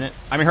support unit.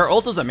 I mean, her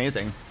ult is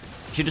amazing.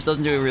 She just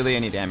doesn't do really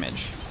any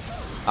damage.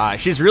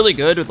 She's really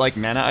good with like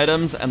mana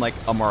items and like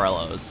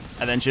Morellos,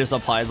 and then she just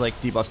applies like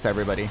debuffs to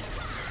everybody.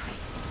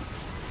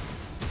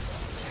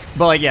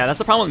 But like, yeah, that's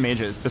the problem with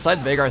mages.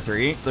 Besides Veigar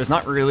 3, there's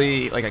not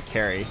really like a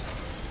carry.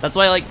 That's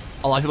why like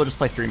a lot of people just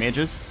play 3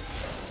 mages,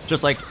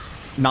 just like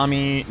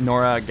Nami,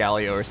 Nora,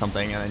 Galio, or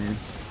something, and then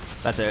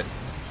that's it.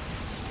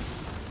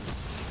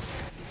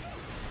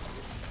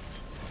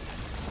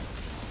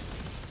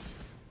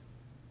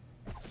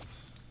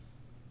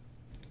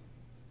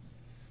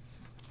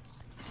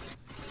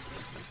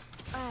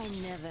 I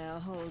never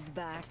hold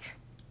back.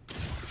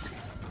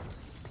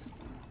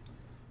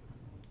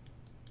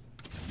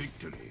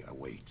 Victory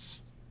awaits.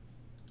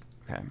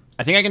 Okay,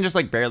 I think I can just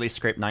like barely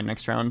scrape 9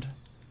 next round.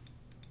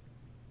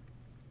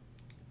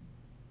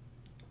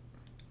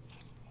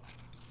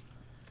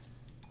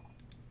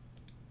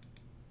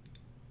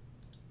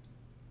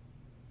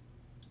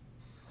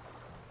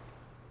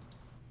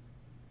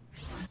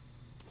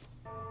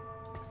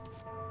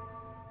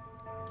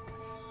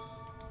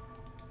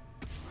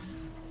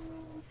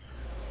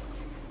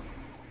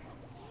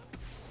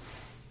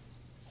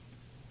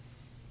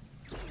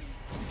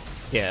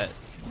 Yeah.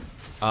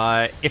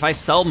 If I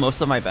sell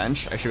most of my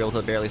bench, I should be able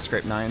to barely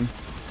scrape 9.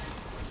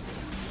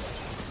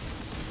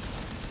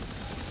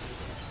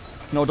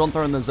 No, don't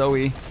throw in the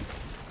Zoe.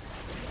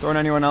 Throw in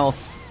anyone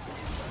else.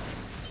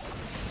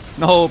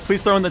 No,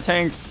 please throw in the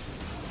tanks.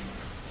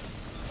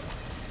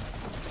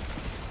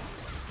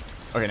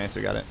 Okay, nice,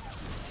 we got it.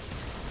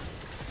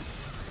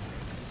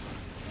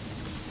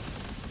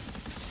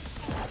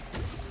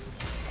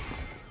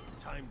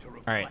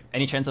 Alright,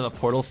 any chance of a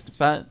portal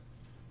spat?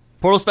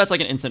 Portal spat's like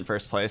an instant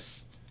first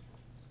place.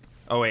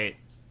 Oh wait.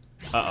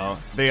 Uh-oh.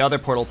 The other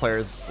portal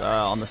player's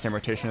on the same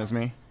rotation as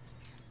me.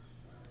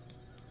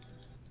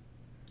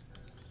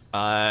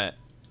 I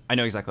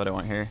know exactly what I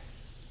want here.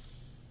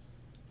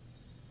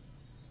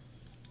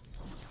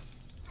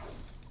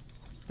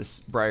 This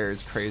Briar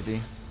is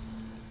crazy.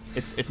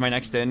 It's my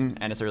next in,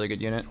 and it's a really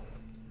good unit.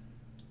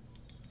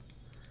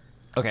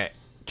 Okay,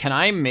 can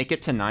I make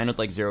it to 9 with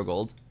like 0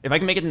 gold? If I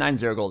can make it to 9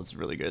 0 gold, it's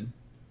really good.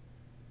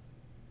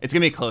 It's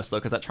gonna be close though,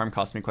 because that charm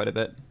cost me quite a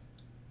bit.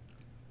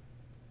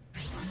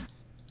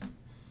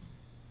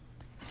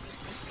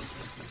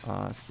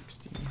 Uh,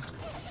 60.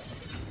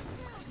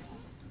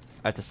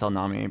 I have to sell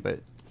Nami, but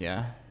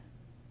yeah.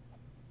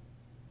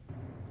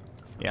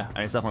 Yeah, I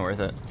mean, it's definitely worth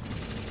it.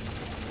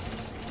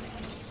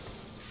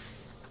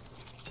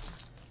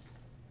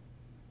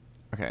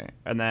 Okay,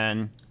 and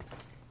then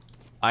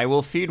I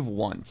will feed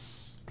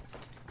once.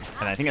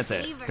 And I think that's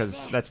it, because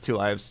that's 2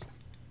 lives.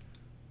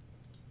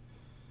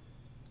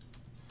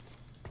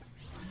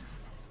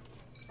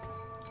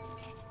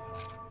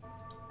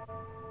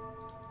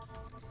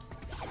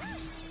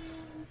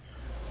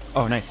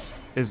 Oh, nice.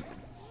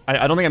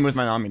 I don't think I moved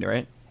my Nami,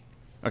 right?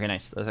 Okay,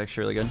 nice. That's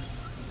actually really good.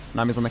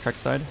 Nami's on the correct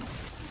side.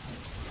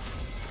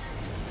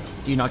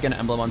 Do you not get an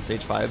emblem on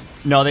stage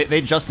 5? No, they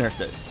just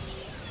nerfed it.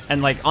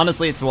 And, like,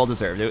 honestly, it's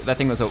well-deserved. That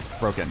thing was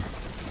broken.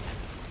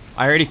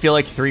 I already feel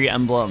like 3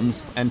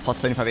 emblems and plus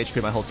 75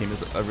 HP my whole team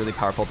is a really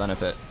powerful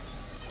benefit.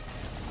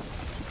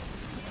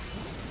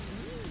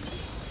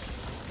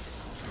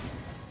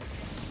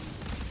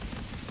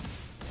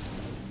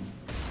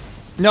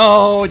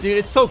 No, dude,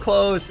 it's so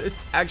close.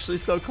 It's actually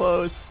so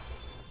close.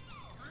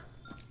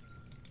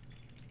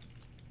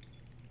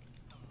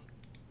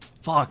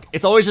 Fuck.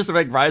 It's always just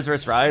like Rise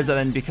versus Rise, and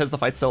then because the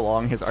fight's so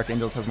long, his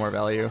Archangels has more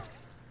value.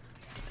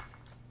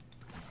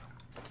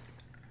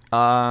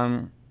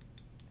 Cup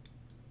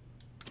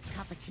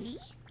of tea?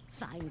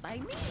 Fine by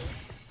me.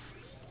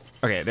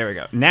 Okay, there we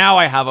go. Now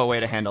I have a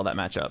way to handle that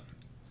matchup.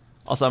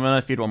 Also, I'm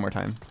gonna feed one more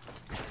time.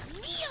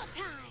 Meal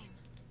time.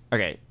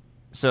 Okay,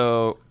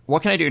 so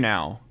what can I do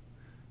now?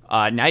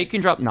 Now you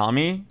can drop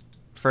Nami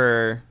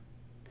for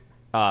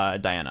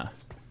Diana.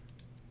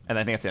 And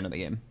I think that's the end of the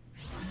game.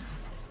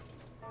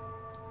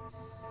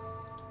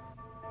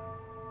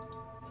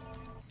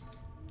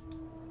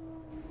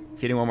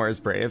 Feeding one more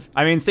is brave.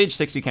 I mean, stage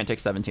 6 you can't take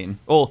 17.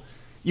 Well,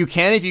 you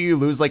can if you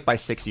lose like by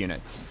 6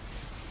 units.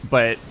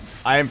 But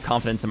I have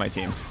confidence in my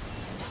team.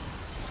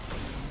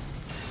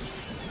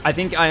 I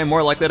think I am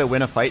more likely to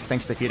win a fight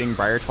thanks to feeding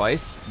Briar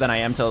twice than I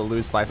am to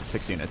lose by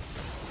 6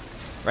 units.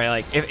 Right,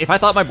 like, if I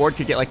thought my board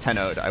could get like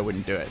 10-0'd, I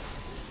wouldn't do it.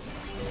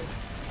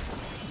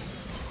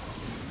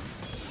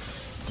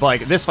 But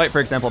like, this fight, for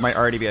example, might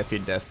already be a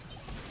feed diff.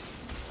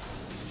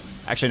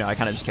 Actually, no, I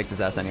kind of just kicked his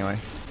ass anyway.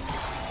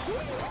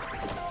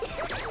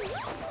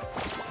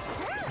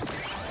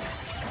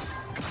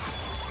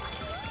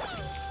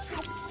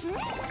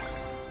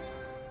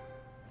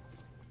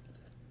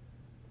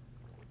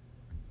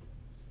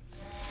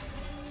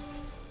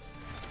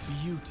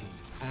 Beauty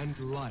and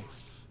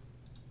life.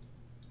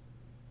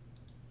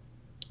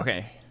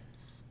 Okay.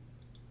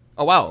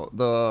 Oh wow,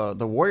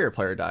 the warrior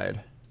player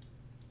died.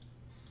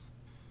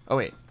 Oh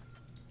wait.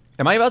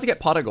 Am I about to get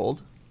pot of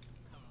gold?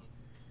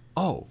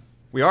 Oh,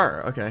 we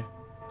are. Okay.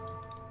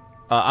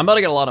 I'm about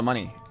to get a lot of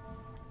money,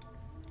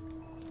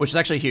 which is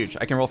actually huge.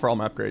 I can roll for all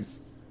my upgrades.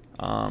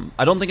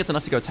 I don't think it's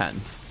enough to go 10,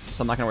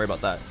 so I'm not gonna worry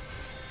about that.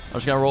 I'm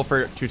just gonna roll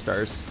for 2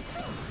 stars.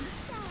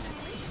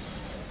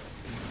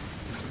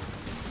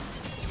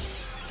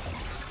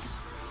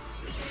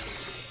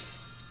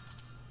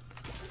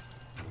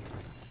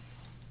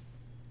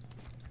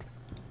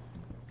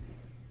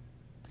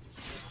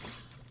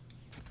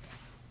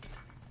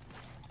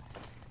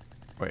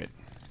 Wait.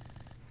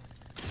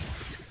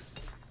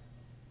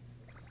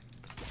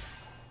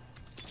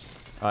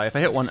 If I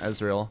hit 1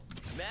 Ezreal,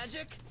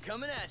 Magic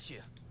coming at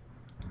you.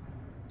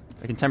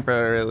 I can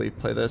temporarily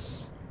play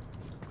this.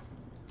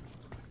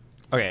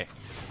 Okay.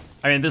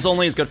 I mean, this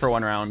only is good for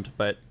 1 round,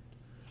 but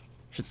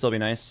should still be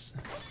nice.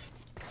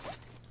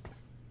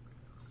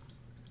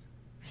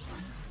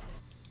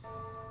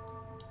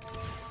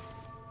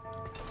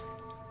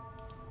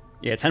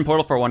 Yeah, 10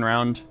 portal for 1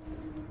 round.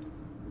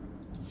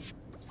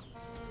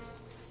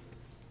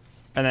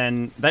 And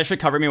then that should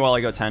cover me while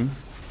I go 10.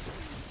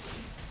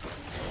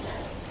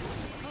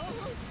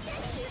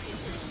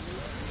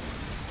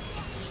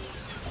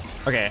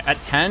 Okay,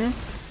 at 10,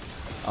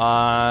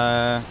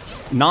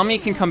 Nami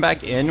can come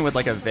back in with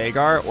like a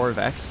Veigar or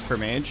Vex for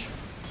mage.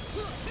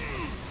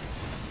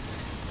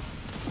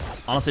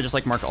 Honestly, just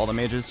like mark all the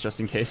mages just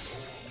in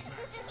case.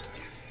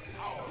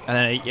 And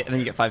then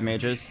you get 5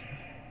 mages.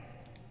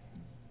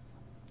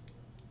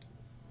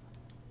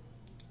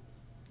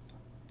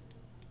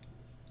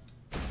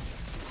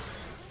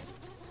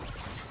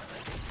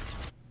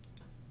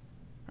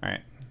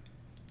 Alright.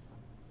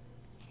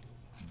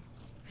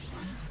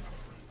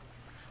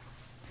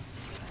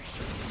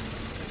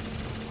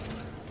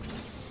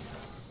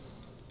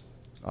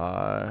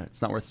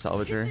 It's not worth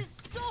salvager. This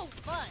is so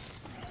fun.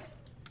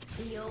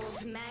 The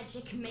old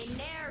magic may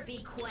ne'er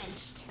be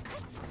quenched.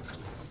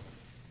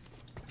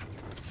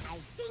 I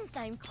think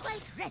I'm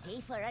quite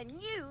ready for a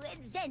new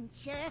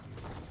adventure.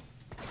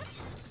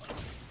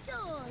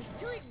 Doors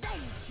to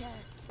adventure.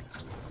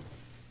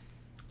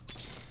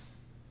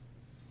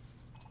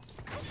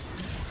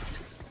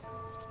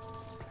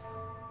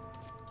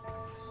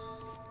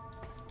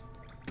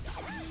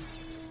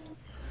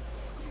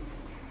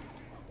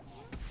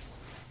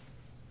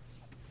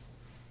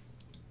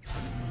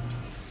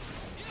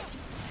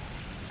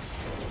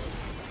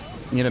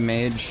 Need a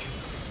mage.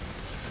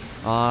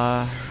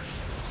 I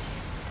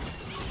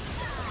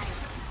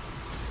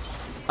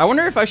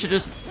wonder if I should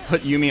just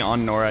put Yumi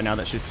on Nora now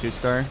that she's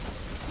 2-star.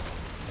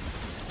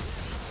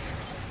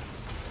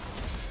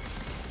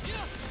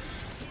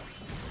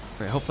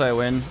 Okay, hopefully I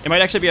win. It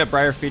might actually be a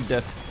Briar feed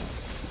diff.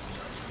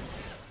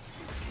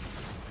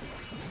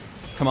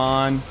 Come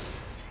on.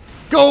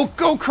 Go,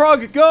 go,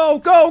 Krug! Go,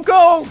 go,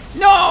 go!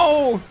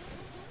 No!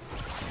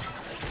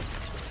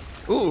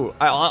 Ooh,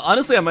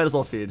 honestly, I might as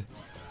well feed.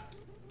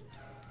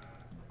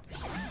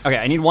 Okay,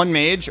 I need 1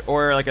 mage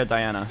or like a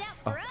Diana.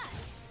 Oh.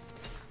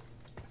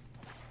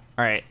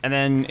 Alright, and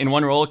then in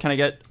 1 roll, can I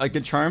get a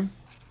good charm?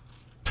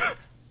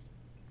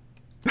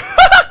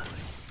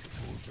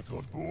 Who's a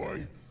good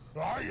boy?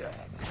 I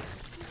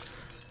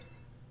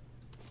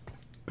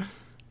am.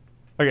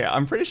 Okay,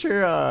 I'm pretty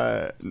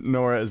sure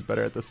Nora is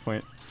better at this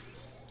point.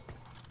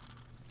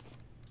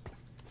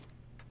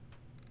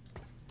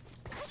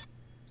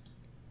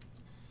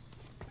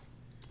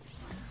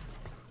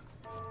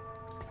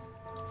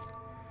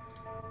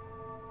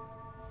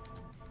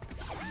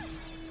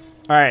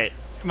 Alright,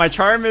 my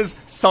charm is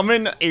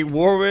summon a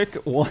Warwick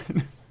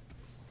 1.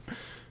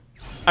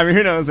 I mean,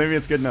 who knows, maybe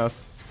it's good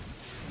enough.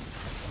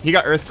 He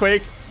got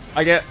Earthquake,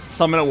 I get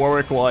summon a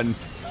Warwick 1.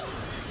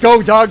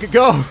 Go, dog,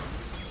 go!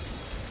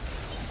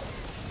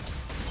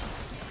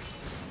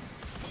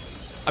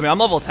 I mean, I'm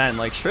level 10,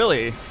 like,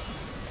 surely.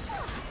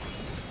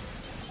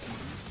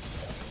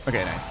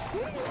 Okay, nice.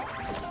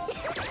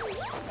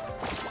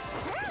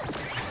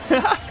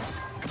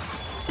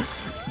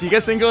 Do you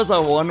guys think it was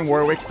a 1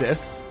 Warwick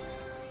diff?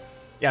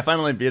 Yeah, I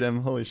finally beat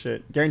him. Holy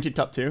shit. Guaranteed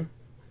top 2.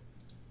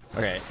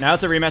 Okay, now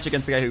it's a rematch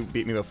against the guy who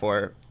beat me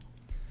before.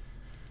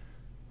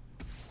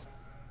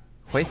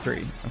 Play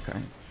 3. Okay.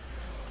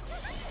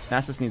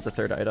 Nasus needs a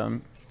 3rd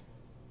item.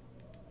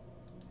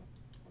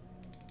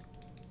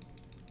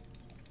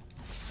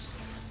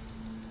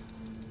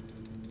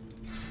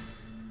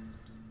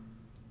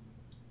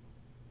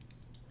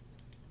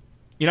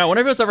 You know, I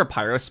wonder if it was ever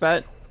Pyro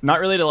Spat. Not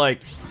really to, like,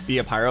 be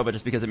a Pyro, but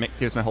just because it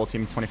gives my whole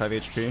team 25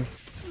 HP.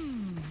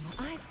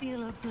 I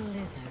feel a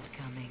blizzard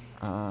coming.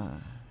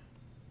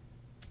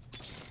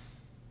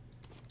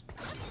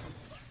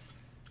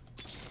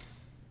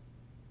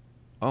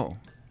 Oh.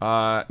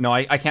 No,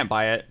 I can't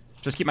buy it.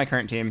 Just keep my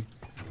current team.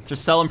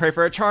 Just sell and pray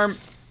for a charm.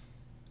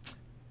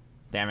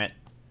 Damn it.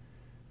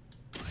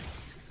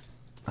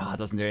 Ah, it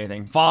doesn't do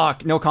anything.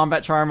 Fuck! No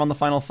combat charm on the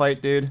final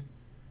fight, dude.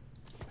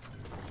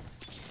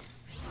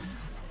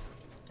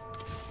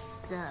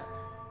 What's up?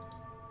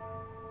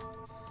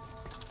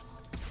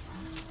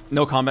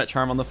 No combat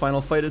charm on the final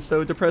fight is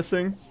so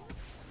depressing.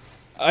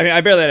 I mean,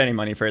 I barely had any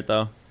money for it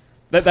though.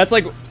 That's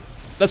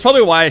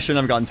probably why I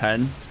shouldn't have gone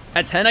 10.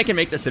 At 10, I can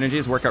make the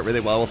synergies work out really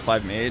well with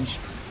 5 mage,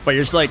 but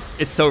you're just like,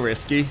 it's so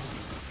risky.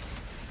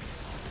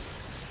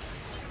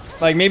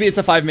 Like maybe it's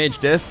a 5 mage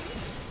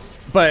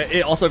diff, but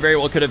it also very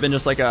well could have been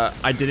just like a,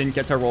 I didn't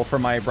get to roll for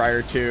my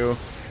Briar 2.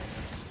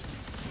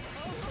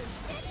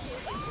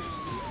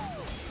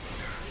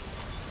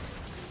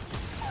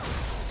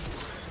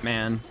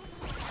 Man.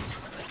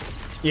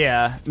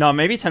 Yeah, no,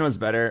 maybe 10 was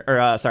better.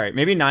 Or, sorry,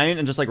 maybe 9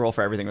 and just, like, roll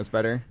for everything was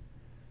better.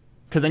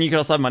 Because then you could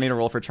also have money to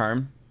roll for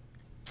charm.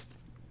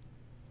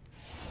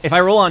 If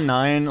I roll on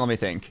 9, let me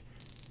think.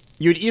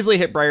 You'd easily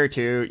hit Briar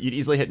 2. You'd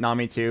easily hit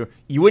Nami 2.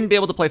 You wouldn't be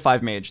able to play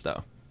 5 mage,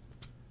 though.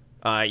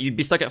 You'd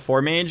be stuck at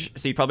 4 mage,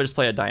 so you'd probably just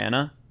play a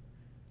Diana.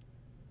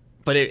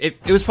 But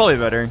it was probably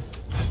better.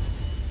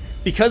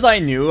 Because I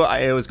knew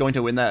I was going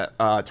to win that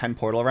 10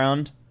 portal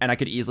round, and I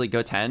could easily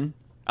go 10,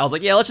 I was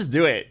like, yeah, let's just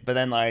do it. But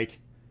then, like,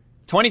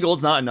 20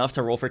 gold's not enough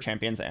to roll for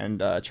champions and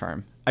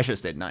charm. I should have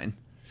stayed 9.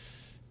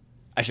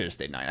 I should have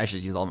stayed 9. I should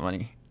have used all my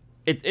money.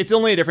 It's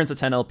only a difference of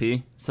 10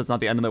 LP, so it's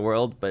not the end of the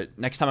world. But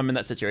next time I'm in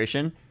that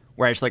situation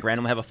where I just, like,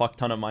 randomly have a fuck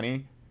ton of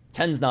money,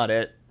 10's not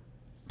it.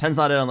 10's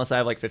not it unless I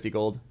have, like, 50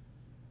 gold.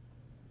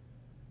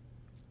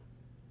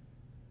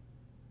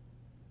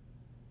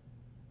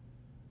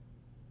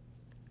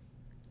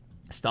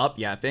 Stop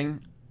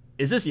yapping.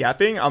 Is this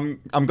yapping? I'm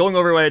going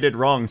over what I did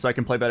wrong so I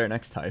can play better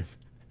next time.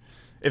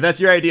 If that's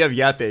your idea of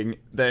yapping,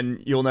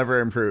 then you'll never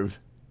improve.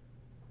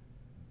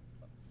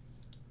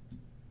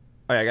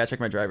 Alright, I gotta check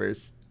my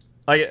drivers.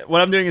 Like,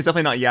 what I'm doing is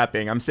definitely not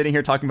yapping. I'm sitting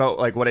here talking about,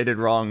 like, what I did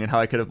wrong and how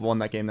I could have won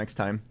that game next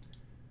time.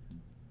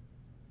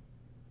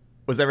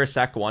 Was there ever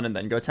sack 1 and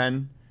then go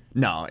 10?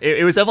 No,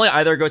 it was definitely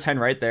either go 10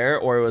 right there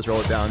or it was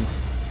roll it down.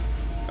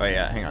 Oh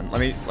yeah, hang on. Let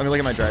me look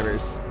at my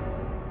drivers.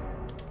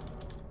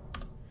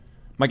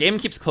 My game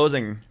keeps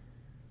closing.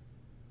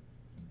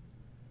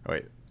 Oh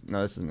wait,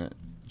 no, this isn't it.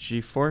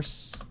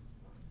 GeForce.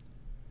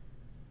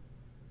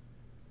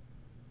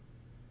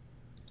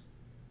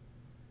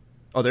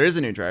 Oh, there is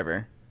a new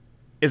driver.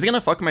 Is it gonna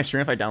fuck my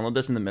stream if I download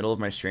this in the middle of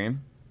my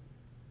stream?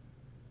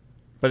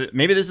 But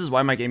maybe this is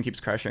why my game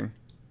keeps crashing.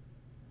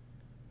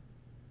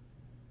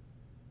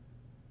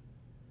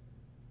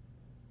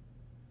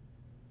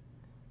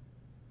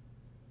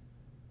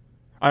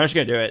 I'm just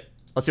gonna do it.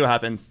 Let's see what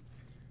happens.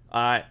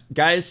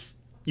 Guys,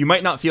 you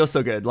might not feel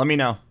so good. Let me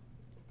know.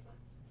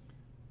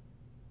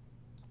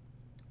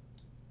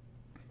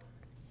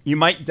 You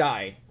might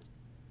die.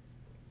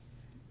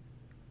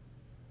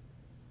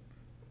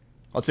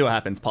 Let's see what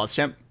happens. Pause,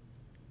 champ.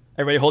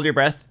 Everybody hold your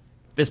breath.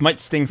 This might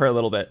sting for a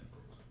little bit.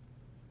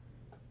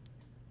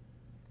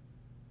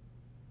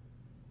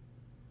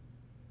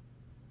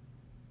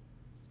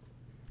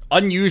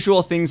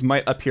 Unusual things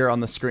might appear on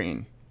the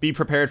screen. Be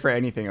prepared for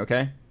anything,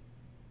 okay?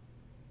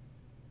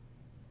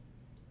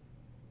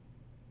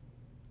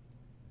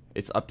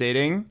 It's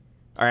updating.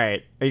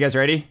 Alright, are you guys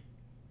ready?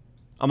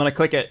 I'm gonna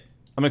click it.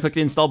 I'm gonna click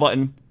the install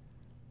button.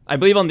 I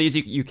believe on these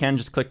you can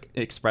just click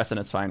Express and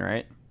it's fine,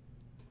 right?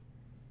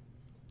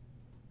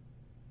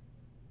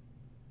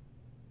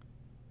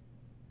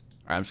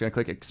 Alright, I'm just gonna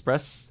click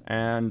Express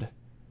and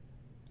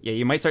yeah,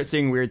 you might start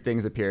seeing weird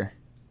things appear.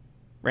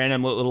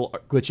 Random little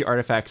glitchy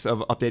artifacts of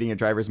updating your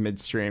drivers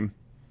midstream.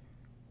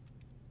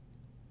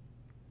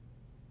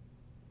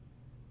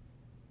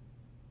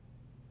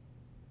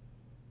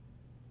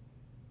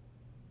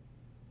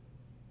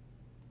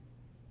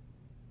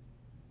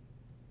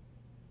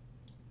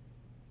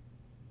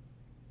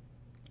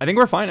 I think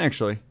we're fine,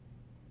 actually.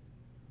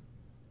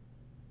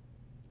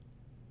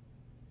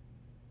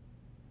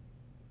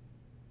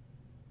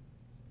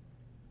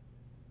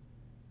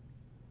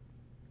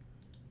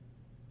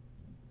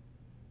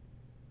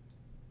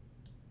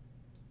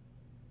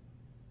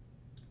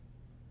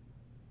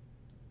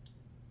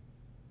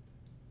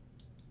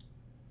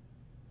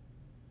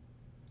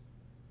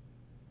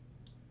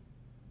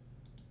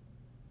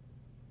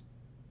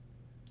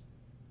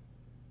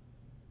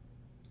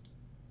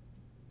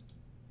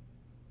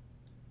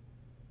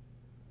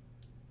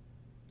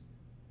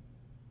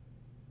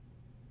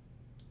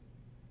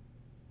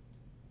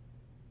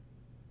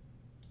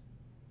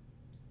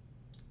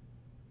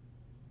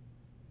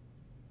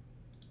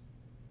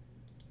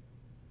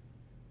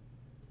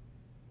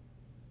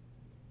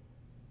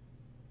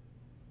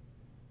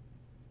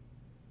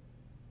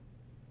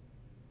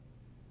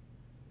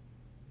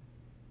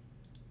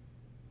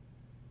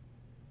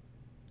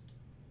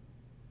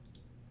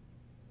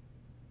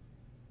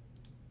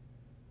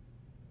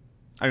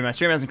 I mean, my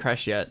stream hasn't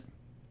crashed yet.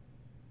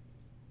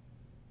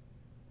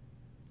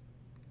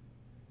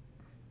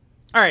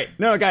 Alright,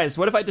 no, guys,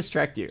 what if I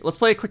distract you? Let's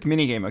play a quick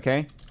minigame,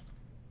 okay?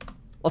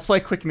 Let's play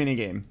a quick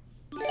minigame.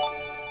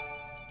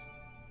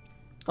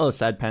 Hello,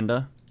 Sad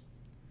Panda.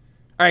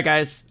 Alright,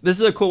 guys,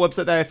 this is a cool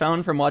website that I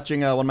found from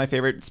watching one of my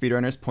favorite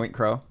speedrunners, Point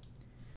Crow.